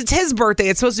 Because it's his birthday.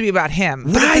 It's supposed to be about him.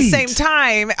 But at the same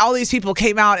time, all these people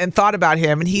came out and thought about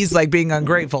him, and he's like being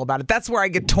ungrateful about it. That's where I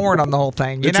get torn on the whole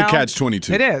thing. It's a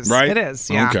catch-22. It is. Right? It is.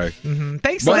 Yeah. Okay. Mm-hmm.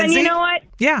 Thanks, But Lindsay. then you know what?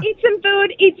 Yeah. Eat some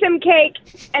food, eat some cake,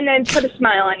 and then put a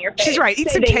smile on your face. She's right. Eat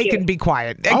Say some thank cake you. and be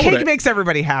quiet. And cake makes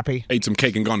everybody happy. Ate some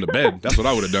cake and gone to bed. That's what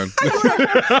I would have done.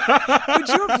 Would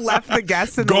you have left the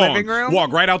guests in the living room?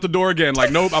 Walk right out the door again.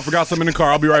 Like, nope, I forgot something in the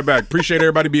car. I'll be right back. Appreciate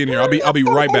everybody being here. I'll be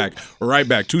right back. Right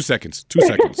back. 2 seconds. 2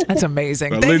 seconds. That's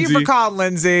amazing. Thank you for calling,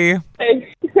 Lindsay.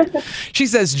 She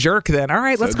says jerk then. All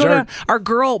right, let's go to our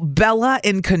girl Bella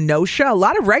in Kenosha. A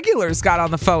lot of regulars got on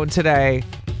the phone today.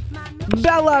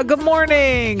 Bella, good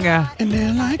morning.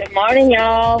 Good morning,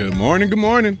 y'all. Good morning. Good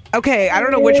morning. Okay, I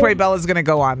don't know which way Bella's going to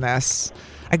go on this.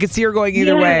 I could see her going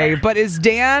either way. But is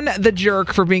Dan the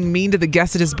jerk for being mean to the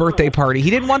guests at his birthday party? He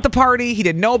didn't want the party. He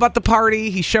didn't know about the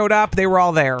party. He showed up. They were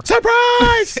all there.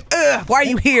 Surprise! Ugh, why are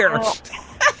you here?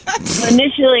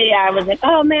 Initially, I was like,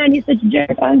 oh, man, he's such a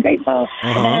jerk. I'm grateful.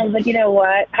 And then I was like, you know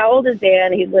what? How old is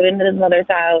Dan? He's living in his mother's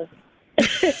house.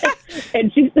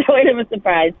 And she's throwing him a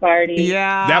surprise party.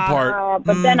 Yeah. That part.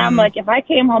 But then I'm like, if I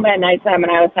came home at nighttime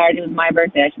and I was tired, it was my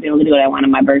birthday, I should be able to do what I want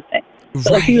on my birthday.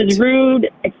 So if he was rude,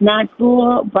 it's not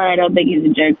cool, but I don't think he's a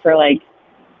jerk for, like,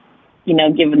 you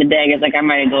know, giving the dag. It's like, I'm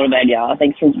ready to go to bed, y'all.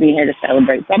 Thanks for being here to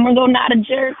celebrate. Someone go, not a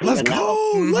jerk. Let's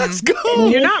go. Let's go.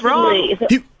 You're not wrong.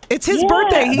 It's his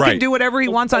birthday. He can do whatever he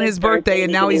wants on his birthday,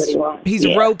 and now he's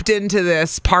roped into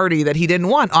this party that he didn't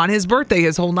want on his birthday.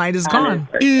 His whole night is gone.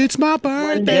 It's my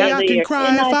birthday. I can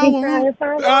cry if I want.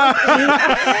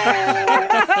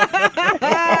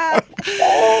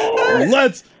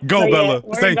 Let's go, Bella.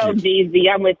 Thank you. Easy.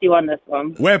 I'm with you on this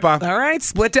one. Wepa. All right,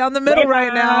 split down the middle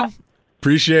right now.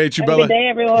 Appreciate you, Have a Bella. good day,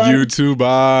 everyone. You too.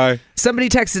 Bye. Somebody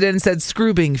texted in and said,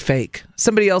 screw being fake.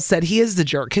 Somebody else said, he is the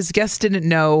jerk. His guests didn't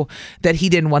know that he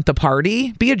didn't want the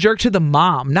party. Be a jerk to the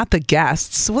mom, not the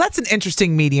guests. Well, that's an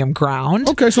interesting medium ground.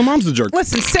 Okay, so mom's the jerk.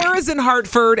 Listen, Sarah's in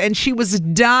Hartford, and she was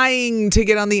dying to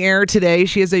get on the air today.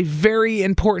 She has a very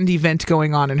important event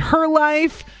going on in her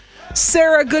life.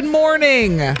 Sarah, good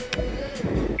morning.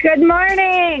 Good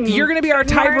morning. You're going to be our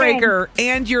tiebreaker,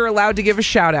 and you're allowed to give a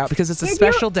shout out because it's a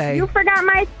special day. You forgot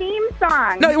my theme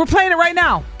song. No, we're playing it right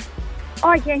now. Oh,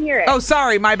 I can't hear it. Oh,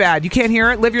 sorry, my bad. You can't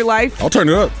hear it? Live your life? I'll turn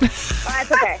it up. Oh,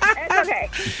 it's okay. It's okay.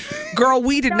 Girl,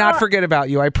 we did not forget about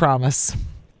you, I promise.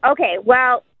 Okay,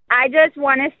 well, I just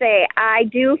want to say I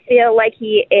do feel like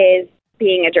he is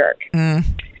being a jerk.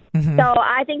 Mm-hmm. So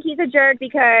I think he's a jerk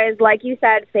because, like you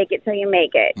said, fake it till you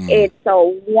make it. It's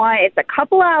a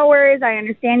couple hours. I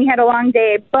understand you had a long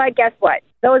day, but guess what?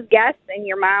 Those guests and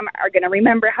your mom are going to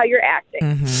remember how you're acting.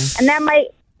 And that might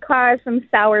cause some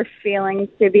sour feelings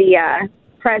to be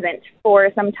present for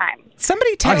some time.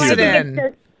 Somebody texted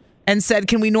in and said,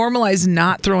 can we normalize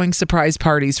not throwing surprise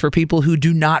parties for people who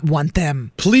do not want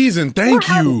them? Please and thank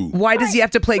you. Why does he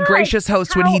have to play gracious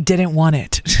host when he didn't want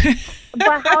it?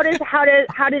 But how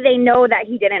do they know that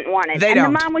he didn't want it? They and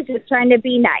don't. the mom was just trying to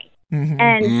be nice.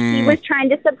 And he was trying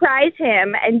to surprise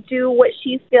him and do what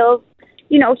she feels,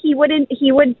 you know, he'd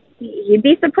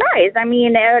be surprised. I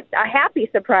mean, a happy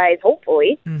surprise,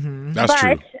 hopefully. That's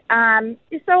true.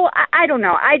 So I don't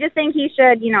know. I just think he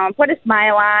should, you know, put a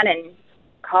smile on and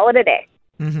call it a day.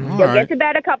 You'll get to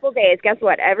bed a couple days. Guess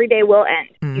what? Every day will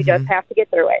end. You just have to get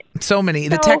through it. So many.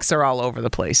 The texts are all over the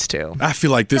place, too. I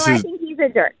feel like this I is... think he's a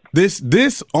jerk.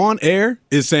 This on air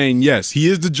is saying, yes, he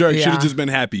is the jerk. Should have just been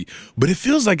happy. But it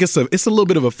feels like it's a little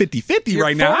bit of a 50-50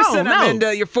 right now.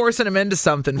 You're forcing him into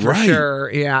something for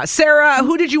sure. Yeah. Sarah,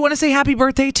 who did you want to say happy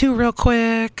birthday to real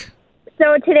quick?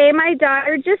 So today my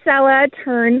daughter Gisela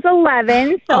turns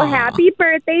 11. So happy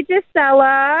birthday,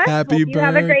 Gisela. Happy Hope you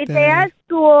have a great day at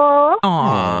school.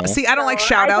 Aw. See, I don't like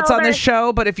shout outs on this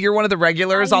show, but if you're one of the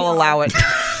regulars, I'll allow it.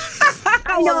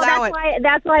 I know,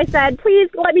 that's why I said, please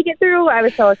let me get through. I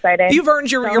was so excited. You've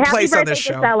earned your place on this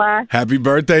show. Gisela. Happy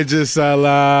birthday,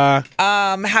 Gisela.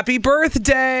 Happy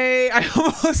birthday. I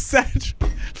almost said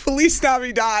Feliz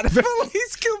Navidad.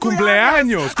 Feliz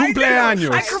cumpleaños.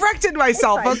 Cumpleaños. I corrected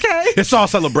myself, okay? It's all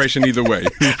celebration either way.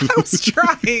 I was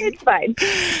trying. It's fine.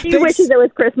 He wishes it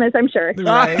was Christmas, I'm sure.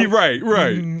 Right.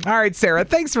 All right, Sarah.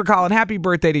 Thanks for calling. Happy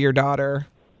birthday to your daughter.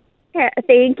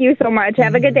 Thank you so much.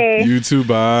 Have a good day. You too.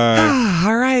 Bye.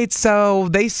 All right. So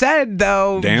they said,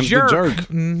 though, Dan's jerk. the jerk.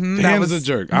 Mm-hmm. Dan's the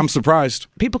jerk. I'm surprised.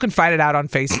 People can fight it out on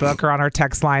Facebook or on our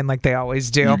text line like they always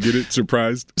do. You get it?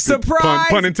 Surprised. Surprise.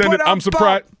 Pun intended. I'm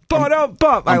surprised. I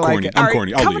like corny. it. I'm All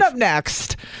corny. right, I'll coming leave. up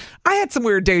next, I had some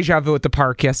weird deja vu at the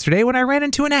park yesterday when I ran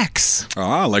into an ex. Oh,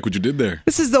 I like what you did there.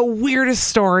 This is the weirdest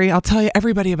story. I'll tell you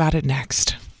everybody about it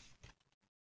next.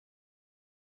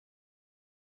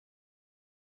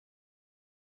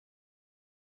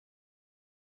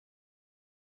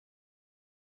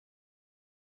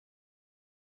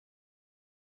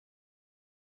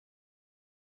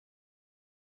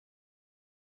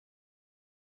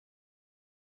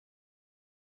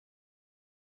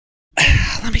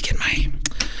 Let me get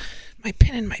my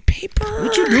pen and my paper.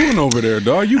 What you doing over there,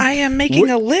 dog? I am making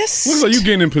a list. Looks like you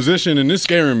getting in position and it's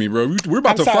scaring me, bro. We're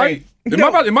about to fight.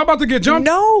 Am I about to get jumped?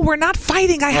 No, we're not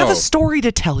fighting. I have a story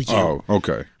to tell you. Oh,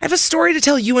 okay. I have a story to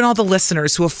tell you and all the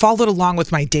listeners who have followed along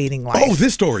with my dating life. Oh,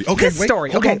 this story. Okay, this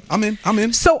story. Okay, I'm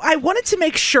in. So I wanted to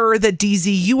make sure that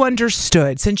DZ, you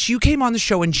understood since you came on the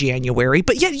show in January,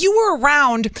 but yet you were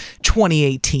around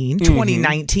 2018,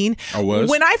 2019. I was.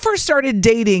 When I first started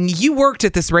dating, you worked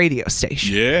at this radio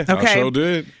station. Yeah, I sure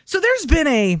did. So there's been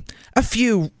a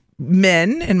few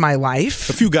men in my life.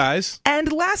 A few guys.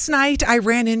 And last night I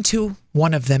ran into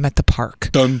one of them at the park.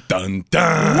 Dun, dun,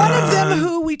 dun. One of them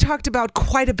who we talked about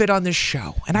quite a bit on this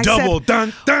show. And I said,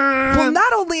 dun, dun. Well,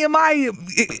 not only am I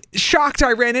shocked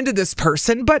I ran into this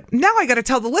person, but now I got to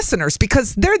tell the listeners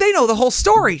because they know the whole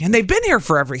story and they've been here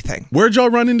for everything. Where'd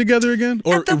y'all run in together again?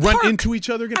 Or run park. into each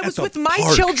other again? I was with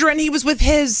my children. He was with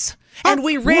his. And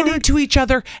we ran into each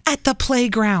other at the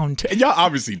playground. And y'all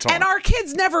obviously talked. And our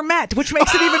kids never met, which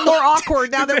makes it even more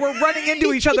awkward now that we're running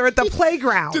into each other at the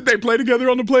playground. Did they play together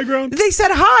on the playground? They said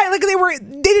hi. Like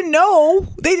they didn't know.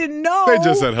 They didn't know. They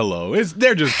just said hello.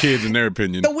 They're just kids in their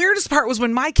opinion. The weirdest part was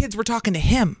when my kids were talking to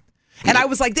him. And I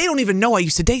was like, they don't even know I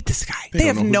used to date this guy. They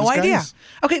have no idea.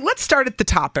 Okay, let's start at the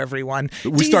top, everyone.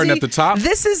 We're starting at the top?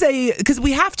 This is because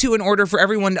we have to in order for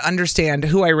everyone to understand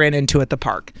who I ran into at the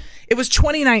park. It was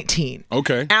 2019.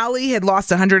 Okay. Allie had lost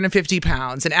 150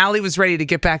 pounds, and Allie was ready to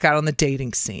get back out on the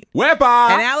dating scene. Wepa!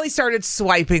 And Allie started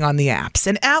swiping on the apps.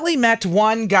 And Allie met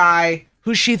one guy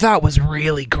who she thought was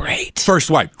really great. First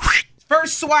swipe.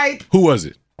 First swipe. Who was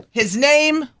it? His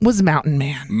name was Mountain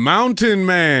Man. Mountain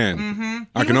Man. Mm-hmm.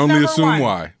 I can only assume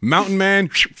why. Mountain Man,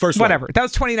 first one. Whatever. That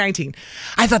was 2019.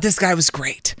 I thought this guy was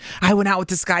great. I went out with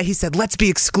this guy. He said, let's be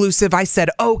exclusive. I said,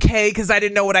 okay, because I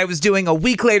didn't know what I was doing. A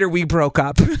week later, we broke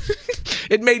up.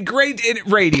 It made great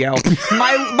radio.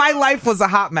 My life was a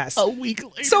hot mess. A week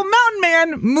later. So Mountain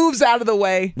Man moves out of the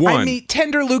way. I meet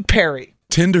Tender Luke Perry.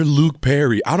 Tender Luke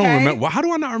Perry. I don't remember. How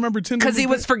do I not remember Tender? Because he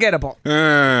was forgettable.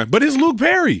 But it's Luke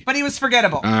Perry. But he was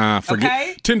forgettable.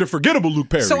 Okay? Tender forgettable Luke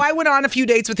Perry. So I went on a few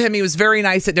dates with him. He was very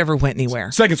nice. It never went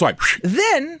anywhere. Second swipe.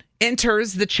 Then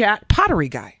enters the chat Pottery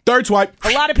Guy. Third swipe.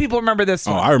 A lot of people remember this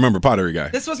one. Oh, I remember Pottery Guy.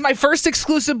 This was my first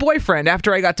exclusive boyfriend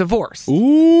after I got divorced.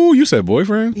 Ooh, you said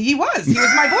boyfriend? He was. He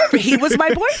was my boyfriend. He was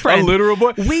my boyfriend. A literal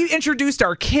boy? We introduced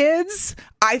our kids.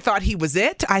 I thought he was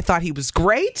it. I thought he was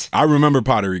great. I remember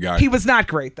Pottery Guy. He was not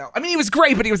great, though. I mean, he was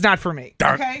great, but he was not for me.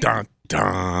 Okay? Dun. So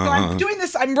I'm doing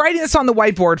this. I'm writing this on the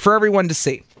whiteboard for everyone to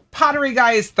see. Pottery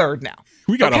Guy is third now.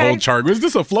 We got a whole chart. Was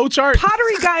this a flow chart?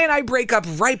 Pottery Guy and I break up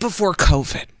right before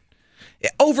COVID.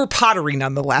 Over pottery,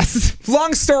 nonetheless.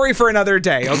 Long story for another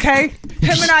day, okay?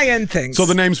 Him and I end things. So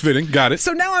the name's fitting. Got it.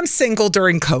 So now I'm single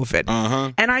during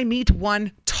COVID. And I meet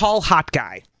one tall, hot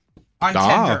guy on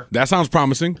Tinder. That sounds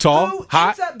promising. Tall, who hot.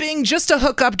 ends up being just a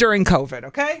hookup during COVID,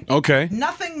 okay? Okay.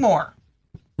 Nothing more.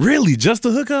 Really? Just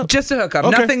a hookup? Just a hookup.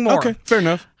 Okay. Nothing more. Okay, fair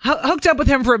enough. Hooked up with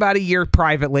him for about a year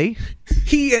privately.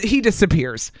 He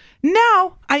disappears.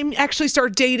 Now I actually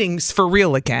start dating for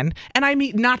real again, and I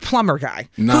meet Not Plumber Guy,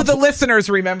 who the listeners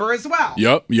remember as well.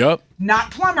 Yep.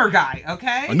 Not Plumber Guy,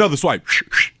 okay? Another swipe.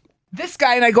 This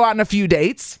guy and I go out on a few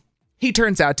dates. He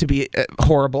turns out to be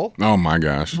horrible. Oh my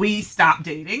gosh. We stopped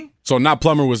dating. So Not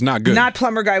Plumber was not good. Not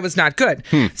Plumber Guy was not good.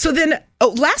 So then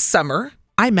last summer,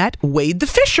 I met Wade the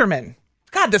Fisherman.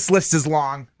 God, this list is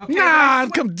long. Okay,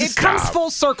 it comes full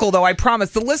circle, though, I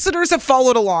promise. The listeners have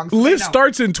followed along. So list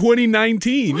starts in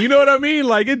 2019. You know what I mean?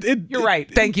 Like You're right.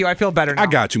 Thank you. I feel better now. I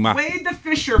got you, Ma. Wade the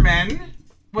fisherman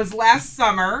was last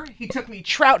summer. He took me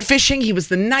trout fishing. He was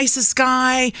the nicest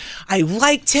guy. I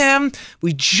liked him.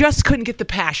 We just couldn't get the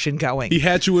passion going. He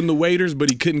had you in the waders, but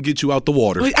he couldn't get you out the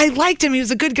water. I liked him. He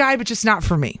was a good guy, but just not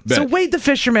for me. Bet. So Wade the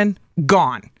fisherman,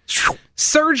 gone.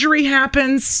 Surgery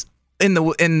happens. In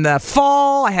the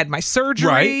fall, I had my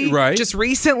surgery. Right. Just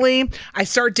recently, I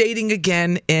start dating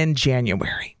again in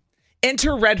January.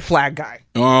 Enter red flag guy.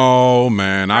 Oh,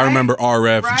 man. I remember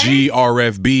RF, G,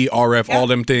 RF, B, RF, all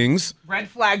them things. Red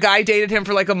flag guy, dated him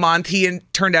for like a month. He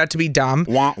turned out to be dumb.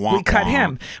 We cut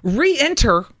him.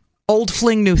 Re-enter old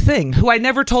fling new thing, who I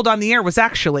never told on the air was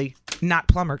actually not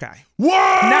plumber guy.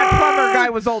 What? Not plumber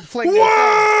guy was old fling new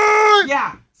thing.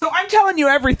 Yeah. So I'm telling you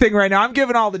everything right now. I'm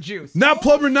giving all the juice. Not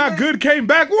plumber, not good, came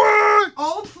back. What?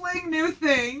 Old fling new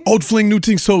thing. Old fling new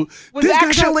thing. So was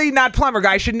actually not plumber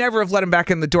guy. I should never have let him back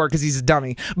in the door because he's a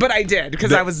dummy. But I did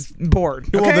because I was bored.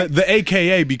 Okay? Well, the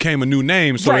AKA became a new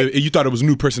name, so you thought it was a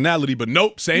new personality, but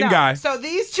nope, same guy. So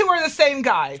these two are the same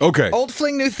guy. Okay. Old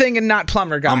fling new thing and not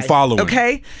plumber guy. I'm following.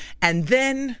 Okay. And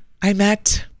then I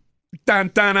met.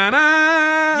 Dun, dun, dun,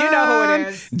 dun. You know who it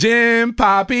is. Jim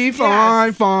Poppy,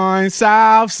 fine,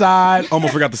 South Side.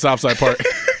 Almost forgot the South Side part.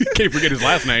 Can't forget his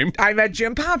last name. I met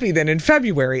Jim Poppy then in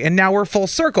February, and now we're full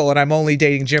circle, and I'm only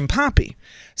dating Jim Poppy.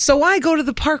 So I go to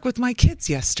the park with my kids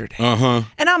yesterday. And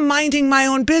I'm minding my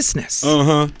own business.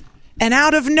 And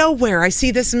out of nowhere, I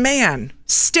see this man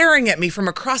staring at me from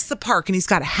across the park, and he's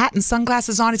got a hat and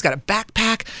sunglasses on. He's got a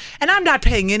backpack, and I'm not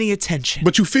paying any attention.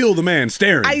 But you feel the man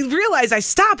staring. I realize I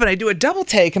stop, and I do a double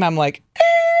take, and I'm like,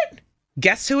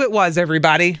 Guess who it was,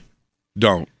 everybody?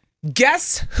 Don't.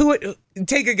 Guess who it...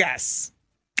 Take a guess.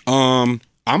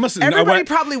 Everybody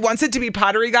probably wants it to be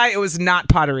Pottery Guy. It was not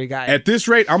Pottery Guy. At this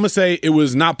rate, I'm going to say it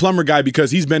was not Plumber Guy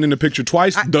because he's been in the picture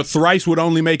twice. The thrice would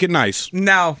only make it nice.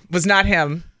 No, was not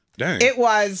him. Dang. It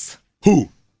was... Who?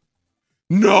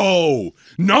 No.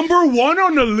 Number one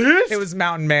on the list? It was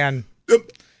Mountain Man.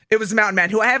 It was Mountain Man,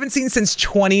 who I haven't seen since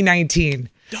 2019.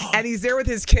 And he's there with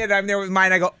his kid. I'm there with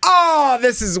mine. I go, oh,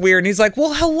 this is weird. And he's like,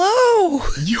 well, hello.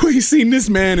 You ain't seen this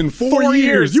man in 4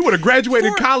 years. You would have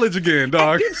graduated college again,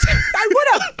 dog. I would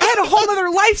have. I had a whole other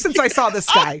life since I saw this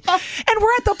guy. And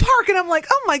we're at the park, and I'm like,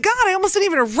 oh, my God, I almost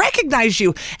didn't even recognize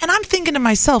you. And I'm thinking to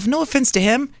myself, no offense to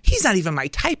him, he's not even my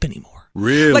type anymore.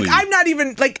 Really? Like, I'm not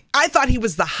even, like, I thought he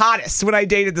was the hottest when I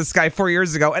dated this guy 4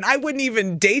 years ago, and I wouldn't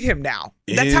even date him now.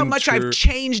 That's how much I've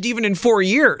changed even in 4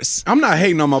 years. I'm not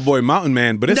hating on my boy Mountain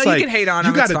Man, but it's you can hate on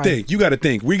him. You got to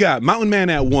think. We got Mountain Man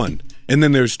at 1, and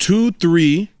then there's 2,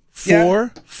 3,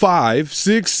 4, 5,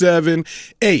 6, 7,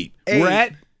 8.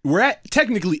 We're at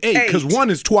technically 8 because 1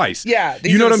 is twice. Yeah.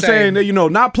 You know what I'm saying? You know,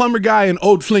 not Plumber Guy and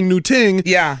Old Fling New Ting.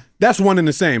 Yeah. That's one and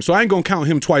the same. So I ain't going to count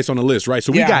him twice on the list, right?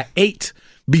 So we got 8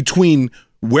 between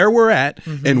where we're at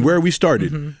and where we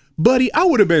started. Buddy, I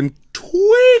would have been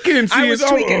tweaking. I was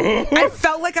tweaking. I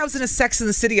felt like I was in a Sex and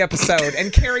the City episode,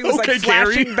 and Carrie was like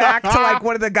flashing back to like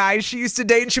one of the guys she used to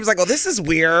date, and she was like, "Oh, this is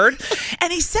weird."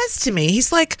 And he says to me,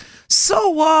 he's like,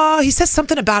 "So, he says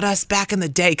something about us back in the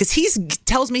day because he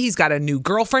tells me he's got a new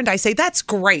girlfriend." I say, "That's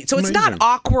great." So it's not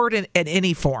awkward in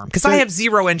any form because I have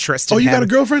zero interest in him. Oh, you got a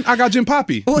girlfriend? I got Jim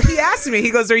Poppy. Well, he asked me.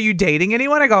 He goes, "Are you dating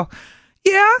anyone?" I go,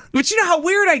 yeah, but you know how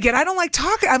weird I get. I don't like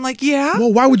talking. I'm like, yeah.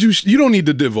 Well, why would you? You don't need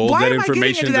to divulge that information. Why am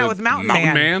I getting into that with Mountain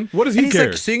Man? What does he and care?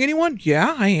 He's like, seeing anyone?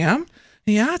 Yeah, I am.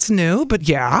 Yeah, it's new, but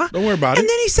yeah. Don't worry about it. And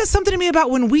then he says something to me about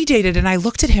when we dated, and I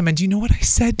looked at him, and do you know what I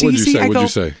said? What'd you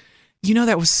say? You know,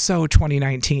 that was so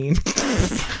 2019.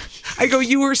 I go,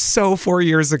 you were so 4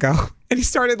 years ago. And he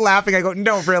started laughing. I go,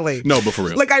 no, really? No, but for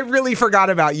real. Like, I really forgot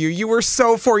about you. You were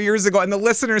so 4 years ago. And the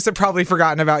listeners have probably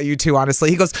forgotten about you too, honestly.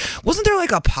 He goes, wasn't there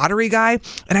like a Pottery Guy?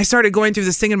 And I started going through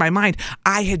this thing in my mind.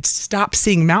 I had stopped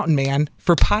seeing Mountain Man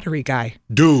for Pottery Guy.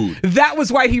 Dude. That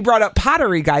was why he brought up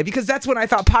Pottery Guy, because that's when I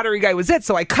thought Pottery Guy was it.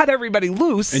 So I cut everybody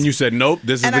loose. And you said, nope,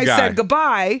 this is the guy. And I said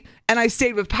goodbye. And I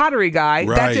stayed with Pottery Guy.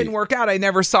 Right. That didn't work out. I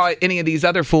never saw any of these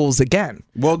other fools again.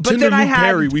 Well, Tinder Luke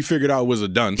Perry, we figured out was a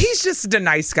dunce. He's just a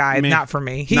nice guy, not for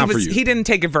me. He didn't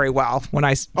take it very well when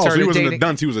I started dating. So he wasn't a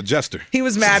dunce, he was a jester. He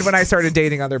was mad when I started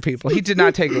dating other people. He did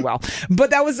not take it well.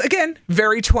 But that was, again,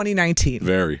 very 2019.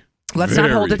 Very. Let's not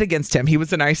hold it against him. He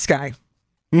was a nice guy.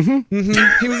 He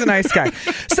was a nice guy.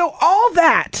 So all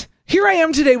that, here I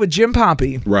am today with Jim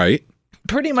Poppy. Right.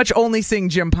 Pretty much only seeing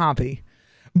Jim Poppy.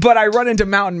 But I run into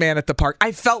Mountain Man at the park.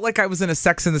 I felt like I was in a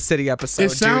Sex and the City episode.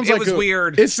 It was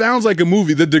weird. It sounds like a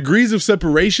movie. The degrees of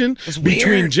separation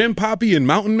between Jim Poppy and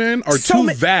Mountain Man are too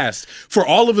vast for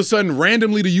all of a sudden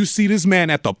randomly you see this man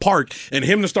at the park and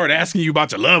him to start asking you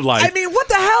about your love life. I mean, what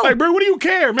the hell? Like, bro, what do you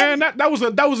care, man? That was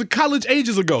a college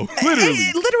ages ago.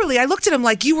 Literally, I looked at him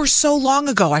like, you were so long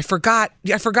ago. I forgot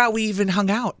we even hung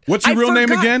out. What's your real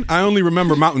name again? I only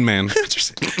remember Mountain Man.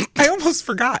 I almost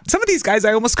forgot. Some of these guys,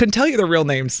 I almost couldn't tell you their real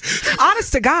names.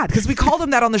 Honest to God, because we called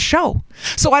them that on the show.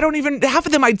 So I don't even, half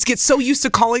of them I'd get so used to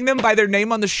calling them by their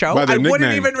name on the show, I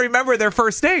wouldn't even remember their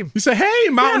first name. You say, hey,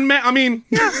 Mountain Man. I mean.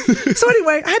 Yeah. So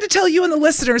anyway, I had to tell you and the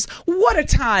listeners, what a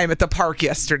time at the park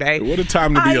yesterday. What a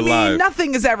time to be alive. Mean,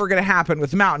 nothing is ever going to happen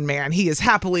with Mountain Man. He is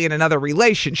happily in another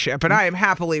relationship, and I am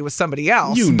happily with somebody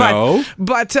else. You know.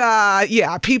 But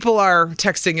yeah, people are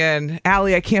texting in,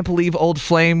 Allie, I can't believe Old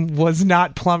Flame was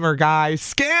not plumber guy.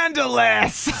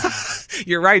 Scandalous.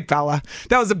 You're right, Bella.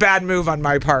 That was a bad move on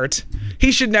my part.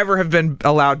 He should never have been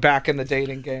allowed back in the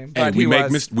dating game. But we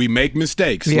make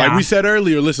mistakes. Yeah. Like we said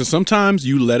earlier, listen, sometimes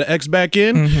you let an ex back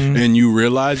in and you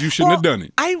realize you shouldn't have done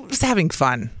it. I was having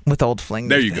fun with Old Fling.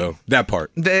 There you go. That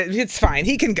part. It's fine.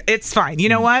 It's fine. You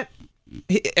know what?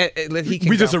 He can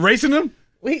we just erasing him?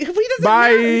 He doesn't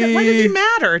matter. Why does he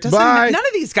matter? It doesn't. None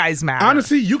of these guys matter.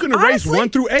 Honestly, you can erase 1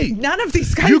 through 8. None of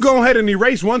these guys. You go ahead and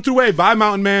erase 1 through 8. Bye,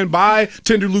 Mountain Man. Bye,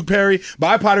 Tender Luke Perry.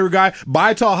 Bye, Pottery Guy.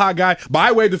 Bye, Tall Hot Guy.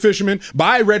 Bye, Wade the Fisherman.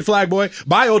 Bye, Red Flag Boy.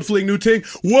 Bye, Old Fling New Ting.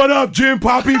 What up, Jim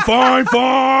Poppy? Fine.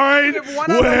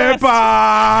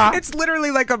 It's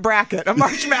literally like a bracket, a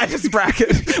March Madness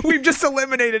bracket. We've just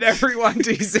eliminated everyone,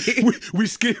 DZ. We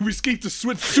skipped the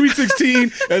Sweet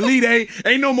 16, Elite 8.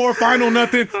 Ain't no more final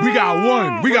nothing. We got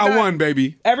one. We got one,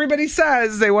 baby. Everybody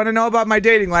says they want to know about my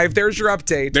dating life. There's your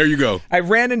update. There you go. I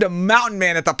ran into Mountain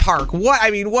Man at the park. What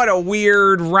a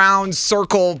weird round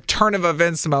circle turn of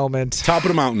events moment. Top of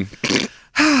the mountain.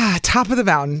 Top of the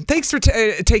mountain. Thanks for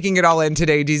taking it all in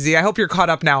today, DZ. I hope you're caught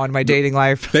up now in my dating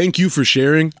life. Thank you for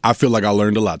sharing. I feel like I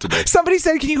learned a lot today. Somebody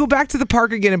said, can you go back to the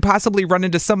park again and possibly run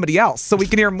into somebody else so we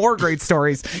can hear more great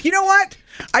stories? You know what?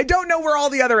 I don't know where all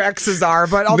the other exes are,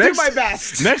 but I'll do my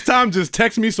best. Next time, just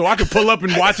text me so I can pull up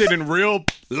and watch it in real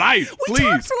life, We please.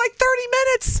 talked for like 30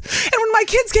 minutes. And when my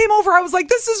kids came over, I was like,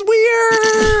 this is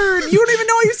weird. You don't even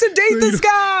know I used to date this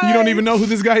guy. You don't even know who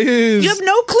this guy is. You have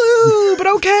no clue, but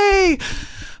okay.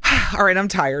 All right, I'm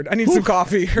tired. I need some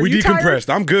coffee. We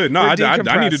decompressed. I'm good. No, I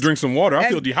need to drink some water. I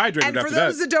feel and dehydrated after that. for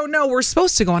those that don't know, we're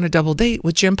supposed to go on a double date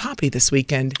with Jim Poppy this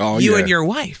weekend. Oh, you and your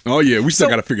wife. Oh, yeah. We still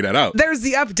got to figure that out. There's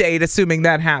the update, assuming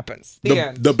that happens. The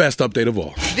end. The best update of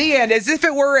all. The end. As if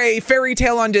it were a fairy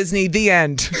tale on Disney. The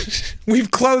end.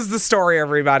 We've closed the story,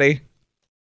 everybody.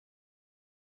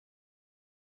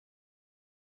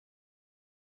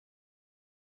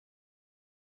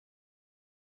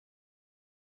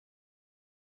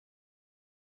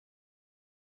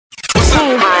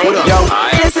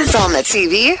 Hi. This is on the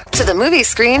TV, to the movie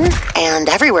screen, and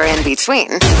everywhere in between.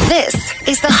 This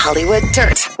is the Hollywood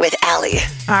Dirt with Allie.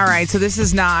 All right, so this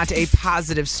is not a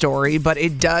positive story, but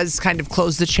it does kind of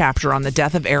close the chapter on the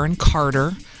death of Aaron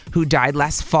Carter, who died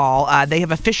last fall. They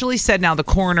have officially said now, the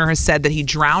coroner has said that he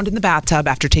drowned in the bathtub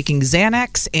after taking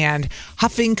Xanax and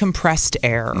huffing compressed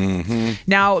air.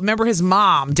 Now, remember, his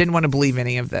mom didn't want to believe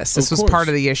any of this. This was part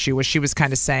of the issue, was she was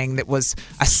kind of saying that was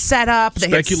a setup.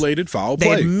 Speculated foul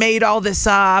play. They had made all this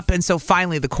up. And so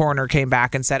finally the coroner came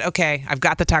back and said, okay, I've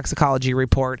got the toxicology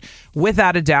report.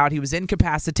 Without a doubt, he was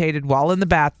incapacitated while in the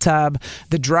bathtub.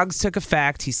 The drugs took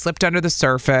effect. He slipped under the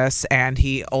surface and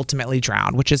he ultimately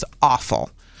drowned, which is awful.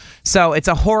 So it's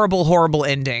a horrible, horrible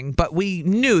ending, but we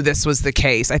knew this was the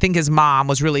case. I think his mom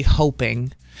was really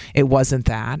hoping it wasn't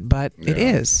that, but it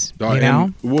is, you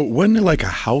know? Wasn't it like a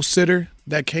house sitter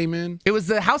that came in? It was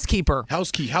the housekeeper.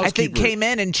 Housekeeper. I think came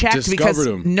in and checked Discovered because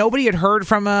him. nobody had heard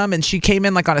from him, and she came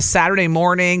in like on a Saturday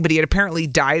morning, but he had apparently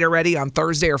died already on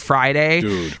Thursday or Friday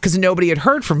because nobody had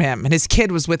heard from him, and his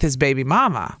kid was with his baby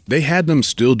mama. They had them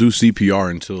still do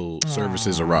CPR until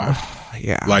services arrived.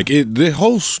 Yeah. Like, the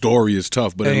whole story is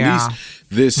tough, but at least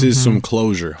this is some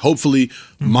closure. Hopefully,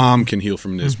 mom can heal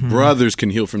from this. Brothers can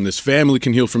heal from this. Family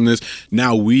can heal from this.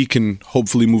 Now we can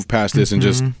hopefully move past this and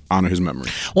just honor his memory.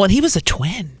 Well, and he was a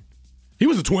twin. He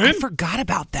was a twin? I forgot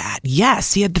about that.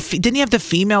 Yes, he had didn't he have the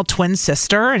female twin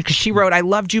sister? Because she wrote, "I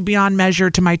loved you beyond measure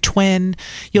to my twin.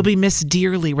 You'll be missed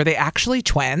dearly." Were they actually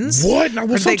twins? What? Now,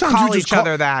 or did they call each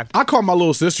other that? I call my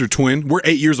little sister twin. We're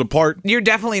 8 years apart. You're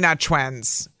definitely not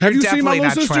twins. Have You're you seen my little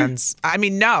sister? Twins. I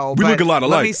mean, no. We look a lot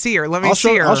alike. Let me see her. Let me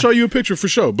see her. I'll show you a picture for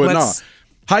sure. But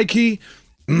high key.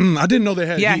 I didn't know they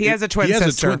had. Yeah, he has a twin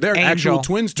sister. They're Angel. actual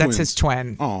twins. That's his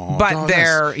twin. Oh,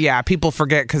 but people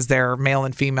forget because they're male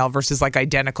and female versus like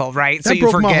identical, right? That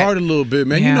broke my heart a little bit,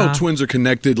 man. You know twins are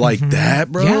connected like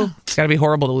that, bro. Yeah. It's got to be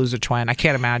horrible to lose a twin. I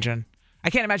can't imagine. I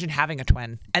can't imagine having a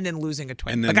twin and then losing a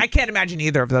twin. Like I can't imagine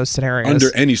either of those scenarios.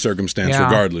 Under any circumstance,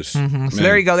 regardless. So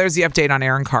there you go. There's the update on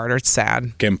Aaron Carter. It's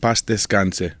sad. Que en paz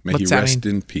descanse. May he rest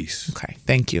in peace. Okay,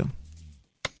 thank you.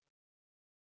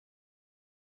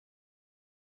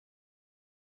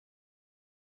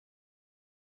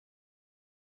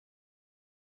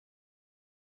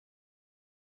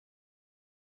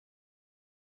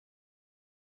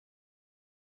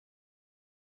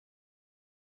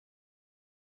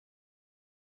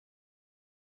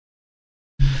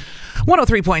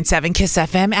 .7 Kiss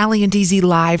FM, Allie and DZ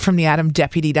live from the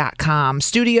AdamDeputy.com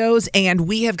studios, and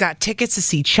we have got tickets to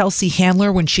see Chelsea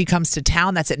Handler when she comes to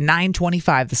town. That's at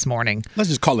 9:25 this morning. Let's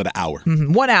just call it an hour.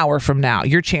 1 hour from now,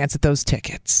 your chance at those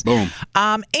tickets. Boom.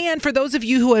 And for those of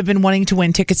you who have been wanting to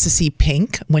win tickets to see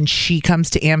Pink when she comes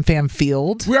to AmFam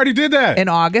Field. We already did that. In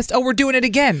August. Oh, we're doing it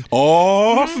again.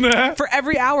 Oh, snap. For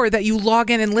every hour that you log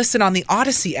in and listen on the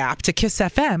Odyssey app to Kiss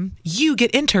FM, you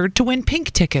get entered to win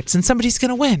Pink tickets, and somebody's going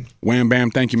to win. Wham,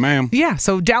 bam, thank you, ma'am. Yeah,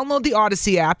 so download the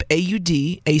Odyssey app,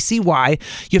 AUDACY.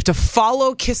 You have to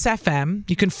follow Kiss FM.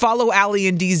 You can follow Allie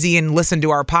and DZ and listen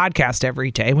to our podcast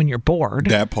every day when you're bored.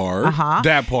 That part.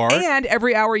 That part. And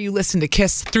every hour you listen to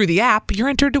Kiss through the app, you're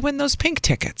entered to win those Pink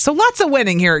tickets. So lots of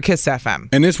winning here at Kiss FM.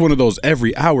 And it's one of those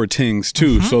every hour tings,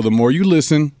 too. So the more you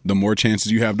listen, the more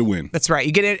chances you have to win. That's right.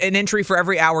 You get an entry for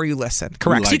every hour you listen.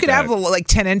 Correct. So you could have like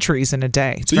 10 entries in a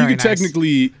day. It's so you can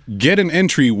technically get an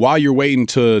entry while you're waiting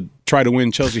to try to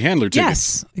win Chelsea Handler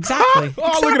tickets. Yes, exactly.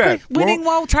 Look at that. Winning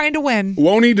while trying to win.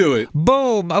 Won't he do it?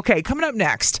 Boom. Okay, coming up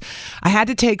next. I had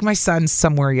to take my son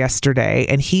somewhere yesterday,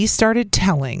 and he started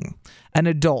telling an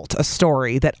adult a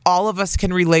story that all of us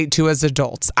can relate to as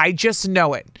adults. I just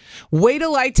know it. Wait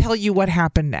till I tell you what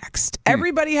happened next.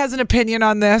 Everybody has an opinion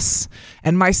on this,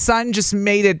 and my son just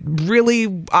made it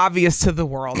really obvious to the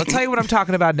world. I'll tell you what I'm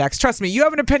talking about next. Trust me, you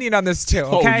have an opinion on this too,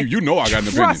 okay? Oh, you know I got an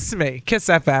opinion. Trust me. Kiss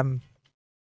FM.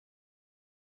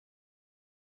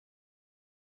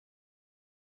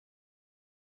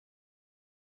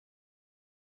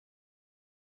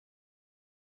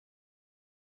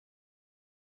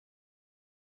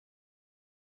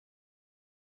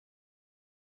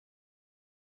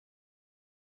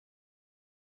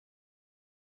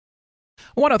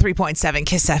 .7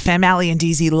 Kiss FM, Allie and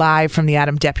DZ live from the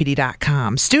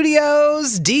AdamDeputy.com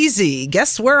studios. DZ,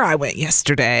 guess where I went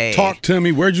yesterday? Talk to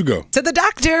me. Where'd you go? To the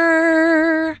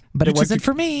doctor. But it wasn't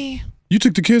for me. You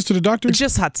took the kids to the doctor?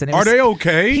 Just Hudson. Are they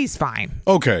okay? He's fine.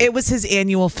 Okay. It was his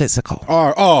annual physical.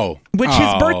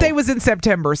 His birthday was in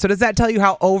September. So does that tell you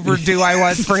how overdue I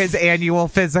was for his annual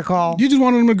physical? You just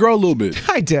wanted him to grow a little bit.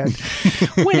 I did.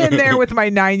 Went in there with my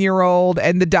 9-year-old,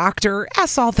 and the doctor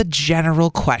asks all the general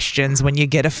questions when you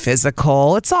get a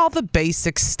physical. It's all the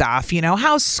basic stuff,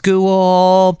 how's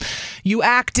school? You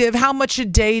active? How much a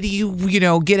day do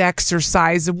you, get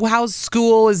exercise? How's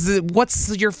school?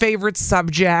 What's your favorite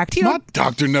subject? My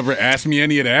doctor never asked me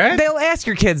any of that. They'll ask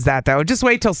your kids that, though. Just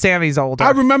wait till Sammy's older.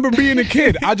 I remember being a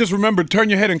kid. I just remember turn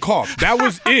your head and cough. That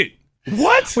was it.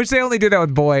 What? Which they only do that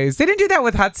with boys. They didn't do that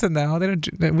with Hudson, though.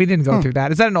 We didn't go through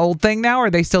that. Is that an old thing now, or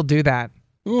they still do that?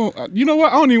 Well, you know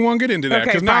what? I don't even want to get into that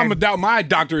because now I'm going to doubt my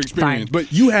doctor experience. Fine.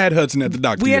 But you had Hudson at the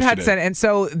doctor We had yesterday. Hudson, and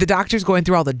so the doctor's going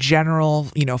through all the general,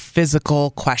 physical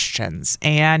questions.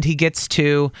 And he gets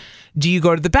to, do you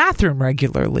go to the bathroom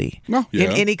regularly? No.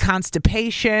 Yeah. In any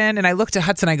constipation? And I looked at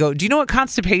Hudson, I go, do you know what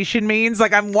constipation means?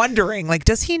 Like, I'm wondering,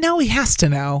 does he know? He has to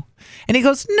know. And he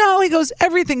goes, no. He goes,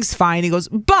 everything's fine. He goes,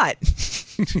 but...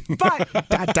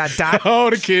 Oh,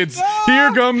 the kids.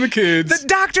 Here come the kids. The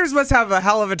doctors must have a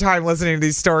hell of a time listening to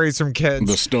these stories from kids.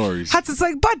 The stories. Hudson's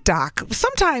like, but doc,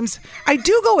 sometimes I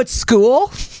do go at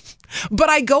school, but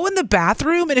I go in the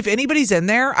bathroom, and if anybody's in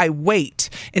there, I wait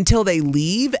until they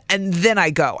leave, and then I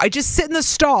go. I just sit in the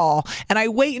stall, and I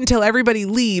wait until everybody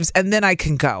leaves, and then I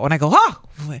can go. And I go, oh.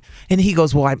 And he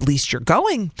goes, well, at least you're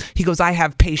going. He goes, I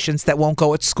have patients that won't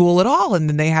go at school at all, and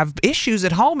then they have issues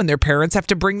at home, and their parents have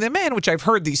to bring them in, which I've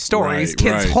heard these stories,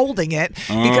 kids holding it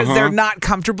because they're not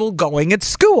comfortable going at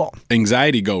school.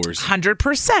 Anxiety goers.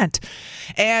 100%.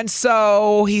 And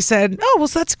so he said, oh, well,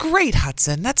 that's great,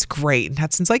 Hudson. That's great. And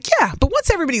Hudson's like, yeah, but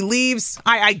once everybody leaves,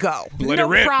 I go. Let it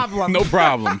rip. Problem. No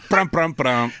problem. Prum, prum,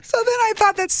 prum. So then I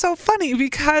thought that's so funny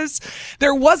because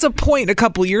there was a point a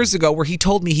couple years ago where he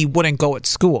told me he wouldn't go at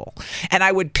school. And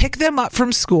I would pick them up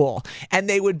from school, and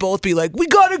they would both be like, we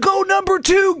got to go number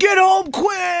 2. Get home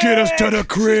quick. Get us to the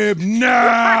crib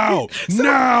now. So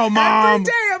now, Mom. Every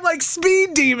day I'm I'm like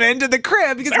Speed Demon to the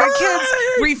crib because my kids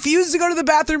refuse to go to the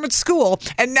bathroom at school,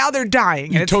 and now they're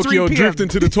dying. And it's Tokyo 3 p.m. drift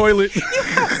into the toilet.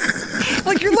 Yes.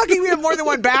 Like, you're lucky we have more than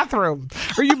one bathroom,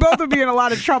 or you both would be in a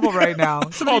lot of trouble right now.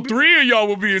 All 3 of y'all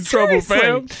will be in trouble,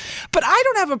 fam. But I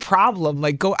don't have a problem.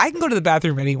 Like, I can go to the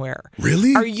bathroom anywhere.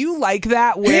 Really? Are you like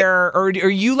that? Or are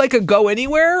you like a go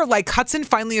anywhere? Like, Hudson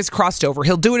finally has crossed over.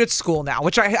 He'll do it at school now,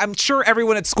 which I'm sure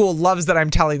everyone at school loves that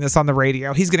I'm telling this on the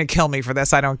radio. He's going to kill me for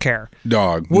this. I don't care.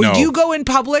 Dog, Will you go in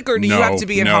public, or do you have to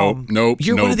be at home? Nope.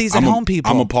 You're one of these at-home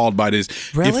people. I'm appalled by this.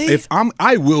 Really? If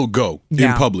I will go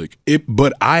in public,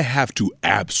 but I have to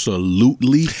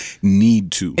absolutely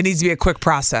need to. It needs to be a quick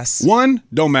process. 1,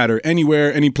 don't matter.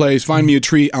 Anywhere, any place. Find me a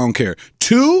tree. I don't care.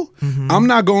 2, I'm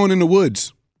not going in the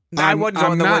woods. I wouldn't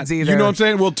go in the woods either. You know what I'm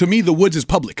saying? Well, to me, the woods is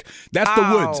public. That's the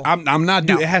woods. I'm not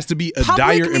doing it. Has to be a public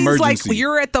dire means emergency. Like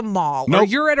you're at the mall or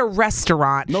you're at a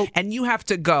restaurant and you have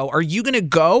to go. Are you going to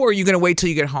go, or are you going to wait till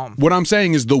you get home? What I'm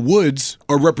saying is the woods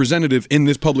are representative in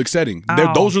this public setting.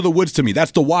 Those are the woods to me.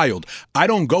 That's the wild. I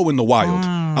don't go in the wild.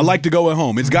 I like to go at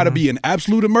home. It's got to be an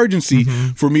absolute emergency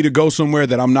for me to go somewhere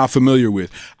that I'm not familiar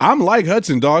with. I'm like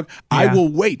Hudson, dog. Yeah. I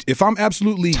will wait. If I'm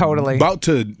absolutely about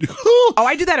to...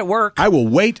 I do that at work. I will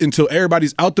wait until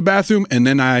everybody's out the bathroom, and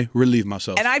then I relieve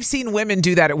myself. And I've seen women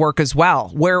do that at work as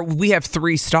well, where we have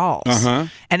 3 stalls.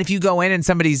 And if you go in and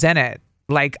somebody's in it,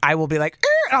 like, I will be like,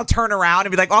 and I'll turn around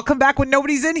and be like, I'll come back when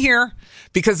nobody's in here,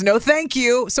 because no thank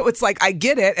you. So it's like, I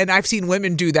get it. And I've seen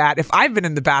women do that. If I've been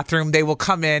in the bathroom, they will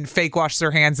come in, fake wash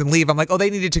their hands, and leave. I'm like, oh, they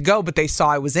needed to go, but they saw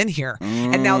I was in here.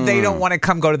 And now they don't want to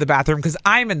come go to the bathroom because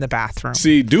I'm in the bathroom.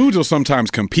 See, dudes will sometimes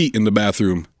compete in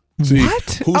See,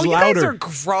 what? Who's louder? You guys are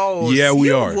gross. Yeah, we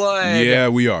are. Would. Yeah,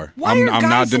 we are. Why I'm are guys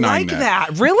not denying like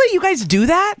that. Really? You guys do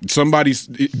that?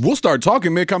 We'll start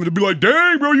talking, man. Coming to be like,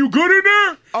 dang, bro, you good in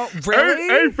there? Oh, really?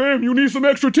 Hey, fam, you need some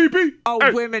extra TP? Oh,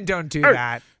 hey. Women don't do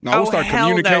that. No, we'll start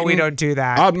communicating. No, we don't do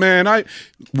that. Man,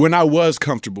 when I was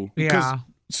comfortable. Yeah.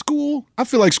 School, I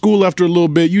feel like school after a little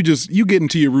bit, you get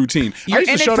into your routine. You're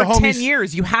in it for 10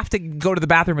 years. You have to go to the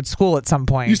bathroom at school at some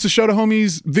point. I used to show the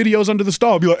homies videos under the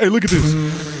stall. Be like, hey, look at this.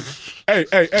 Hey,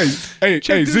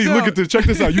 Z, look at this. Check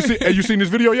this out. You seen this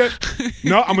video yet?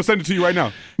 No, I'm gonna send it to you right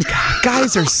now.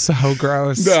 Guys are so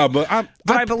gross. Nah, but I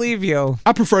believe you.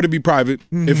 I prefer to be private.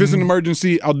 If it's an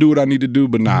emergency, I'll do what I need to do.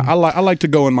 But I like to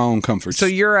go in my own comfort. So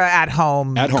you're at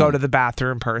home, go to the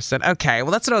bathroom person. Okay,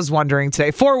 well, that's what I was wondering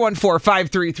today.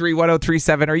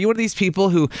 414-533-1037. Are you one of these people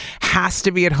who has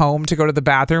to be at home to go to the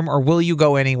bathroom, or will you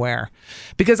go anywhere?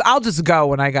 Because I'll just go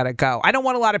when I gotta go. I don't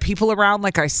want a lot of people around,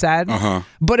 like I said.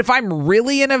 But if I'm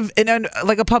really in a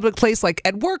like a public place, like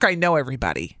at work, I know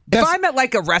everybody. If I'm at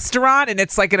like a restaurant and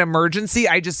it's like an emergency,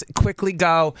 I just quickly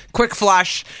go, quick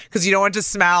flush, because you don't want it to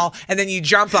smell, and then you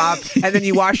jump up and then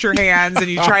you wash your hands and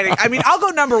you try to. I mean, I'll go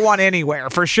number 1 anywhere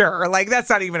for sure. Like, that's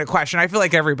not even a question. I feel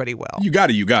like everybody will. You got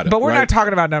it. But we're not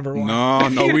talking about number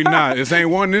 1. No, we're not. This ain't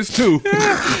 1. This 2.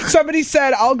 Somebody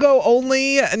said I'll go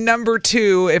only number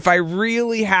 2 if I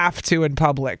really have to in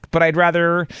public, but I'd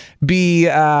rather be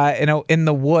in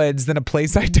the woods than a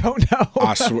place I don't know.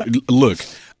 I swear. Look,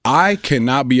 I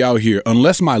cannot be out here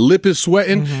unless my lip is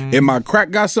sweating and my crack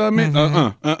got something.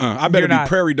 I better be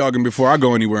prairie dogging before I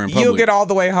go anywhere in public. You'll get all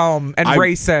the way home and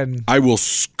race in. I will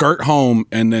skirt home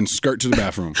and then skirt to the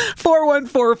bathroom.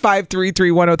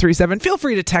 414-533-1037. Feel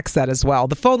free to text that as well.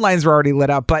 The phone lines are already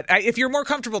lit up, but if you're more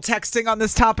comfortable texting on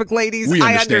this topic, ladies,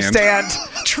 I understand.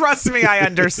 Trust me, I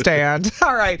understand.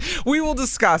 All right, we will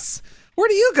discuss. Where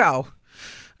do you go?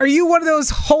 Are you one of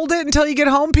those hold it until you get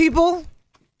home people?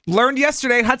 Learned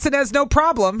yesterday, Hudson has no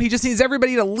problem. He just needs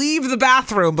everybody to leave the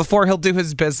bathroom before he'll do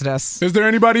his business. Is there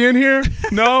anybody in here?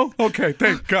 No? Okay,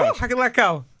 thank God. I can let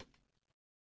go.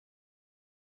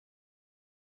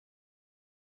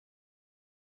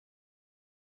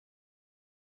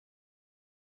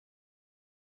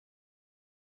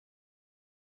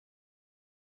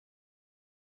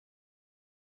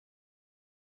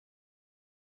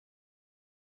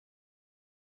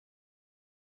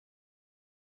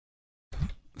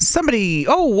 Somebody,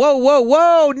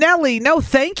 whoa, Nelly, no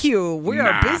thank you. We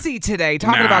are busy today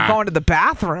talking about going to the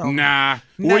bathroom.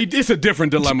 It's a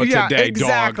different dilemma today,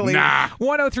 exactly. dog.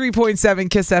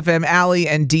 103.7 Kiss FM, Allie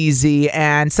and DZ,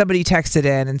 and somebody texted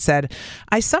in and said,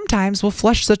 I sometimes will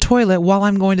flush the toilet while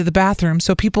I'm going to the bathroom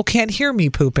so people can't hear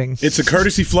me pooping. It's a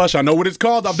courtesy flush. I know what it's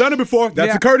called. I've done it before.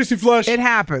 That's a courtesy flush. It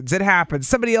happens.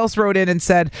 Somebody else wrote in and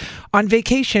said, on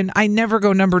vacation, I never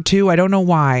go number 2. I don't know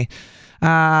why.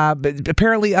 But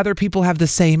apparently other people have the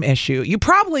same issue. You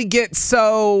probably get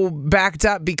so backed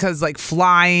up because like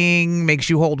flying makes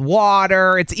you hold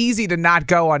water. It's easy to not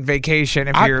go on vacation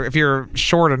if you're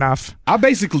short enough. I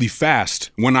basically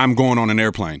fast when I'm going on an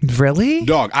airplane. Really?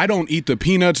 Dog, I don't eat the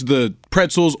peanuts, the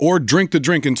pretzels, or drink the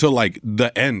drink until like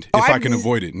the end if I can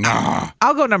avoid it. Nah.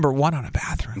 I'll go number one on a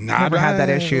bathroom. Never had that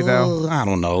issue though. I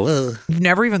don't know. You've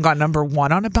never even got number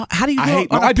one on a bathroom? How do you go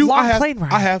on a long plane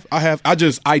ride? I have.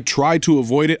 I try to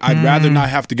avoid it. I'd rather not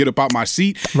have to get up out my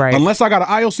seat. Right. Unless I got an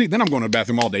aisle seat, then I'm going to the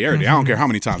bathroom all day, every day. I don't care how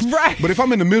many times. Right. But if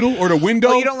I'm in the middle or the window.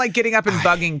 Well, you don't like getting up and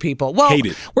bugging people. Well, hate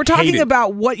it. We're talking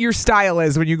about what your style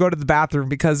is when you go to the bathroom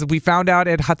because we found out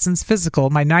at Hudson's Physical,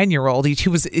 my 9-year-old, he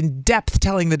was in depth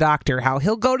telling the doctor how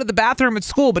he'll go to the bathroom at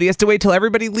school, but he has to wait till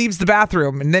everybody leaves the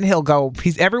bathroom and then he'll go.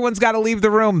 Everyone's got to leave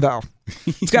the room, though.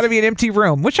 It's got to be an empty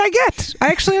room, which I get. I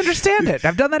actually understand it.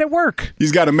 I've done that at work.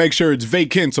 He's got to make sure it's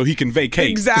vacant so he can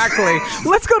vacate. Exactly.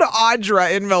 Let's go to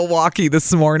Audra in Milwaukee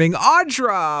this morning.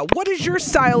 Audra, what is your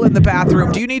style in the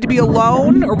bathroom? Do you need to be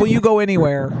alone or will you go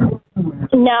anywhere?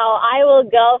 No, I will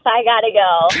go if I got to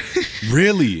go.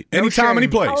 Really? Anytime, any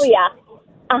place? Oh, yeah.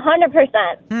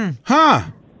 100%. Huh.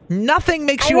 Nothing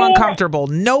makes you uncomfortable.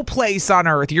 No place on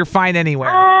earth. You're fine anywhere.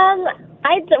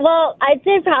 I'd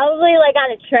say probably like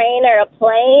on a train or a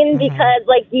plane because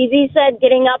like Zizi said,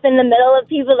 getting up in the middle of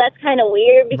people, that's kind of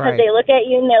weird because they look at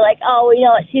you and they're like, oh, well, you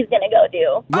know what she's going to go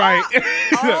do. Right.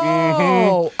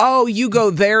 Oh, you go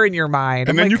there in your mind.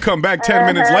 And then you come back 10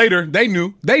 minutes later. They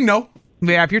know.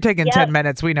 Yeah, if you're taking 10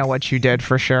 minutes, we know what you did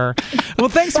for sure. Well,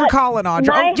 thanks for calling,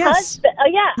 Audra. I was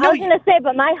going to say,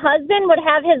 but my husband would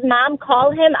have his mom call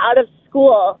him out of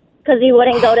school because he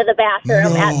wouldn't go to the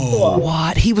bathroom at school.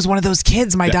 What? He was one of those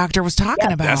kids my doctor was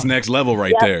talking about. That's next level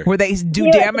right there. Where they do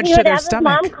damage to their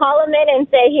stomach. His mom call him in and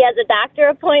say he has a doctor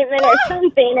appointment or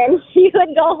something, and she would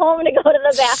go home to go to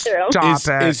the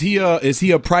bathroom. Is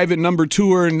he a private number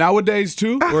twoer nowadays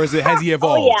too, or has he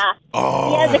evolved? Oh yeah.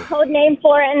 He has a code name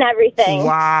for it and everything.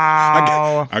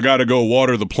 Wow. I gotta go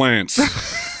water the plants. If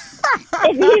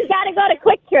he's got to go to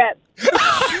Quick Trip.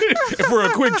 For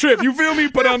a quick trip, you feel me?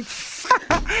 But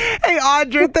Hey,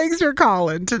 Audra, thanks for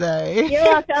calling today. You're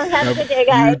welcome. Have a good day,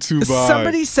 guys. You too, bye.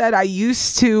 Somebody said I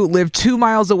used to live 2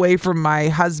 miles away from my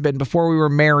husband before we were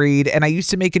married, and I used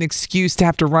to make an excuse to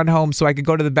have to run home so I could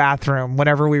go to the bathroom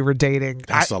whenever we were dating.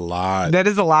 That's a lot. That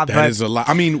is a lot. That is a lot.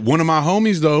 I mean, one of my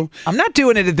homies, though. I'm not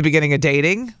doing it at the beginning of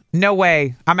dating. No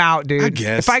way. I'm out, dude. I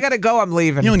guess. If I got to go, I'm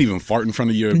leaving. You don't even fart in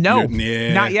front of your... No,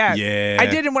 yeah, not yet. Yeah. I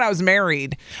did it when I was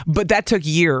married, but that took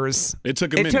years. It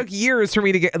took a minute. It took years for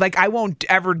me to get... Like, I won't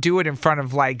ever do it in front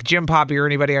of, like, Jim Poppy or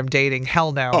anybody I'm dating.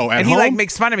 Hell no. Oh, at and home? he, like,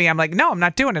 makes fun of me. I'm like, no, I'm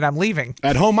not doing it. I'm leaving.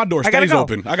 At home, my door stays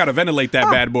open. I got to ventilate that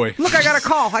bad boy. Look, I got a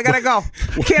call. I got to go.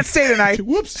 Can't stay tonight.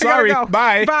 Whoops, sorry. Go.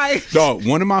 Bye. Bye. Dog,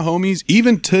 one of my homies,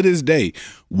 even to this day,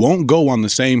 won't go on the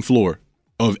same floor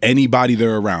of anybody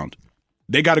they're around.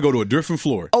 They got to go to a different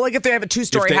floor. Oh, like if they have a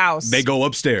 2-story house. They go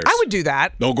upstairs. I would do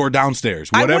that. They'll go downstairs.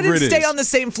 Whatever it is. I wouldn't stay on the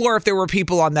same floor if there were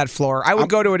people on that floor. I would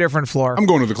go to a different floor. I'm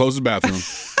going to the closest bathroom.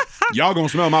 Y'all gonna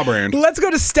smell my brand. Let's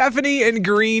go to Stephanie in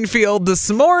Greenfield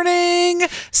this morning.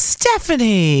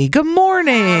 Stephanie, good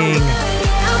morning.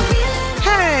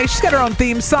 Hey, she's got her own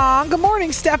theme song. Good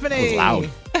morning, Stephanie. That was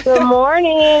loud. Good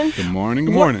morning. Good morning.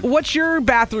 Good morning. What's your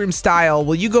bathroom style?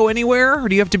 Will you go anywhere or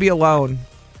do you have to be alone?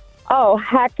 Oh,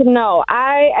 heck no.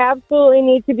 I absolutely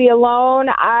need to be alone.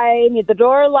 I need the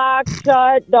door locked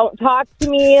shut. Don't talk to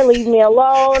me. Leave me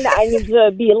alone. I need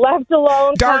to be left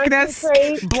alone. Darkness.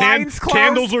 Blinds closed.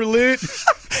 Candles are lit.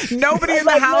 Nobody in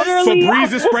the house.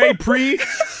 Febreze is sprayed pre.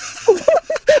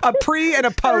 A pre and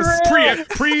a post.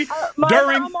 Pre,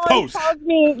 during, post. Tells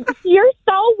me, you're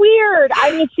so weird.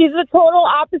 I mean, she's the total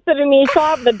opposite of me. She'll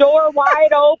have the door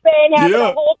wide open, having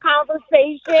a whole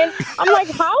conversation. I'm like,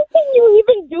 how can you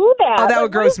even do that? Oh, that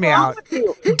would gross me out.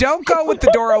 Don't go with the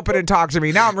door open and talk to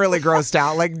me. Now I'm really grossed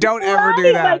out. Like, don't ever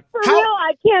do that. Like, for real,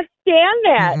 I can't stand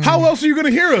that. How else are you going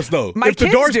to hear us, though? My if the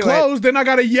kids door's do closed, then I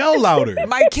got to yell louder.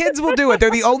 My kids will do it. They're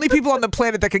the only people on the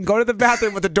planet that can go to the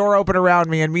bathroom with the door open around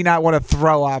me and me not want to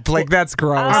throw up. Like, that's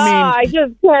gross. I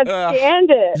just can't stand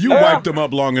it. You wiped them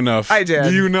up long enough. I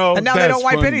did. You know, and now they don't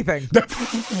wipe anything.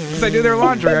 Because I do their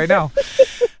laundry. I know.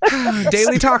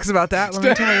 Daily talks about that, let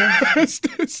me tell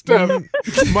you. Steph,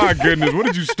 my goodness, what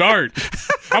did you start?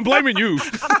 I'm blaming you.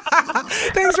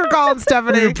 Thanks for calling,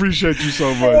 Stephanie. We appreciate you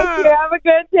so much. Thank you. Have a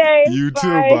good day. You too.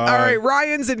 Bye. Bye. All right,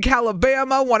 Ryan's in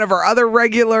Calabama, one of our other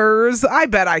regulars. I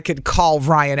bet I could call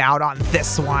Ryan out on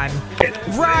this one.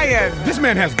 Ryan. This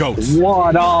man has goats.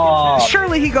 What up?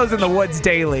 Surely he goes in the woods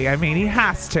daily. I mean, he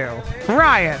has to.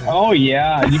 Ryan. Oh,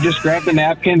 yeah. You just grab the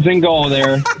napkins and go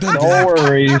there. No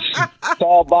worries. It's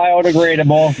all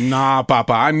biodegradable. Nah,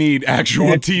 Papa. I need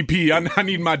actual TP. I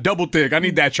need my double thick. I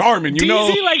need that Charmin, you know?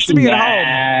 DZ likes to be at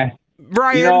home.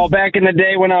 Ryan. You know, back in the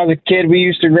day when I was a kid, we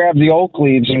used to grab the oak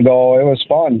leaves and go. It was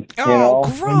fun.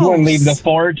 Gross. We wouldn't leave the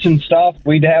forts and stuff.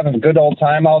 We'd have a good old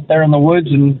time out there in the woods,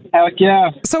 and heck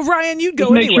yeah. So, Ryan, you'd go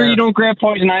Just make anywhere. sure you don't grab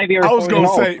poison ivy or I was poison going to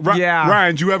oak. say,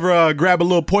 Ryan, did you ever grab a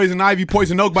little poison ivy,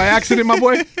 poison oak by accident, my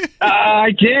boy?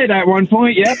 I did at one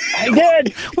point. Yep, I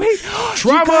did. Wait,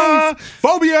 trauma,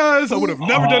 phobias. I would have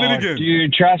never done it again.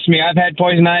 Dude, trust me, I've had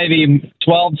poison ivy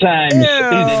 12 times. It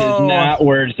is not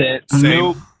worth it.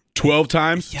 Nope. 12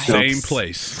 times, same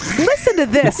place. Listen to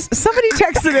this. Somebody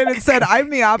texted in and said, I'm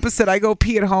the opposite. I go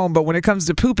pee at home, but when it comes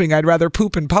to pooping, I'd rather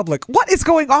poop in public. What is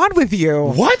going on with you?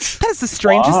 What? That is the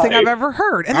strangest thing I've ever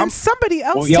heard. And then somebody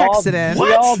else texted in.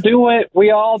 We all do it. We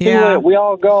all do it. We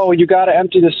all go. You got to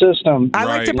empty the system. I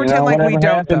like to pretend like we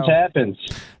don't, though. Happens.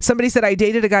 Somebody said, I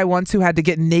dated a guy once who had to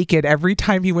get naked every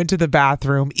time he went to the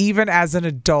bathroom, even as an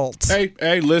adult.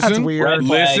 Hey, listen. That's weird.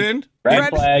 Listen. Red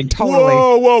flag. Totally.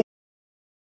 Whoa.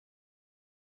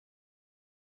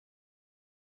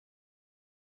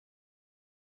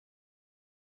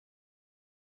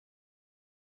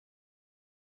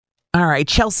 All right,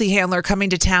 Chelsea Handler coming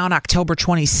to town October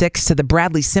 26th to the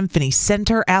Bradley Symphony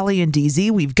Center, Allie and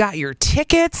DZ. We've got your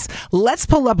tickets. Let's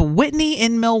pull up Whitney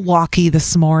in Milwaukee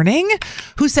this morning,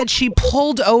 who said she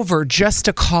pulled over just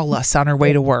to call us on her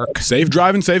way to work. Safe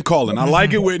driving, safe calling. I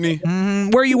like it, Whitney.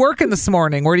 Where are you working this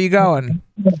morning? Where are you going?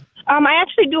 I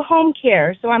actually do home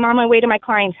care, so I'm on my way to my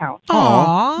client's house.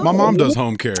 Aww. My mom does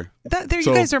home care. You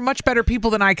guys are much better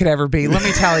people than I could ever be, let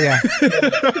me tell you.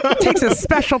 It takes a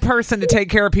special person to take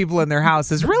care of people in their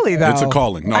houses, really, though. It's a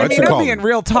calling. No, I it's mean, a calling. I'm being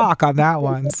real talk on that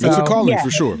one. So. It's a calling for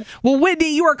sure. Well,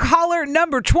 Whitney, you are caller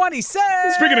number 26.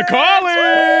 Speaking of calling.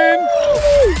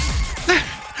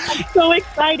 I'm so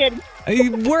excited.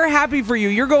 We're happy for you.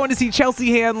 You're going to see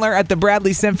Chelsea Handler at the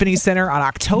Bradley Symphony Center on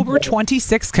October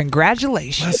 26th.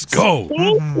 Congratulations. Let's go.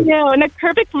 Thank you. And it's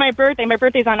perfect for my birthday. My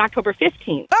birthday's on October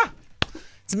 15th.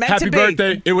 It's meant Happy to be.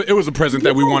 birthday. It was a present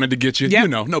that we wanted to get you. Yep. You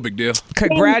know, no big deal.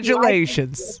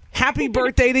 Congratulations. Happy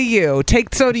birthday to you.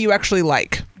 Take soda you actually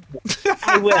like.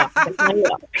 I will.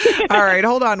 All right,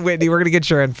 hold on, Whitney. We're going to get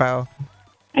your info.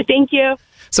 Thank you.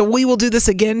 So we will do this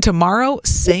again tomorrow,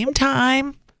 same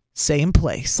time, same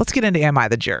place. Let's get into Am I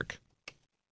the Jerk?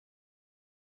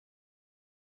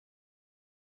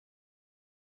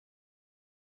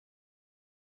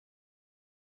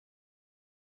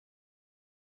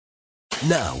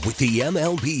 Now, with the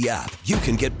MLB app, you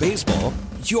can get baseball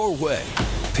your way.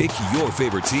 Pick your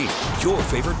favorite team, your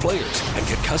favorite players, and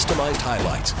get customized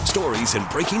highlights, stories, and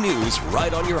breaking news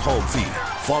right on your home feed.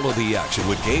 Follow the action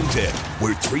with Game 10,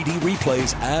 where 3D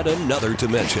replays add another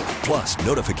dimension. Plus,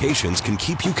 notifications can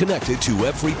keep you connected to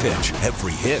every pitch,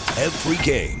 every hit, every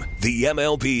game. The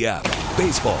MLB app.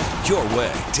 Baseball your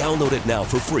way. Download it now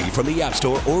for free from the App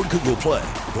Store or Google Play.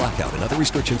 Blackout and other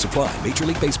restrictions apply. Major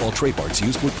League Baseball trademarks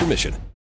used with permission.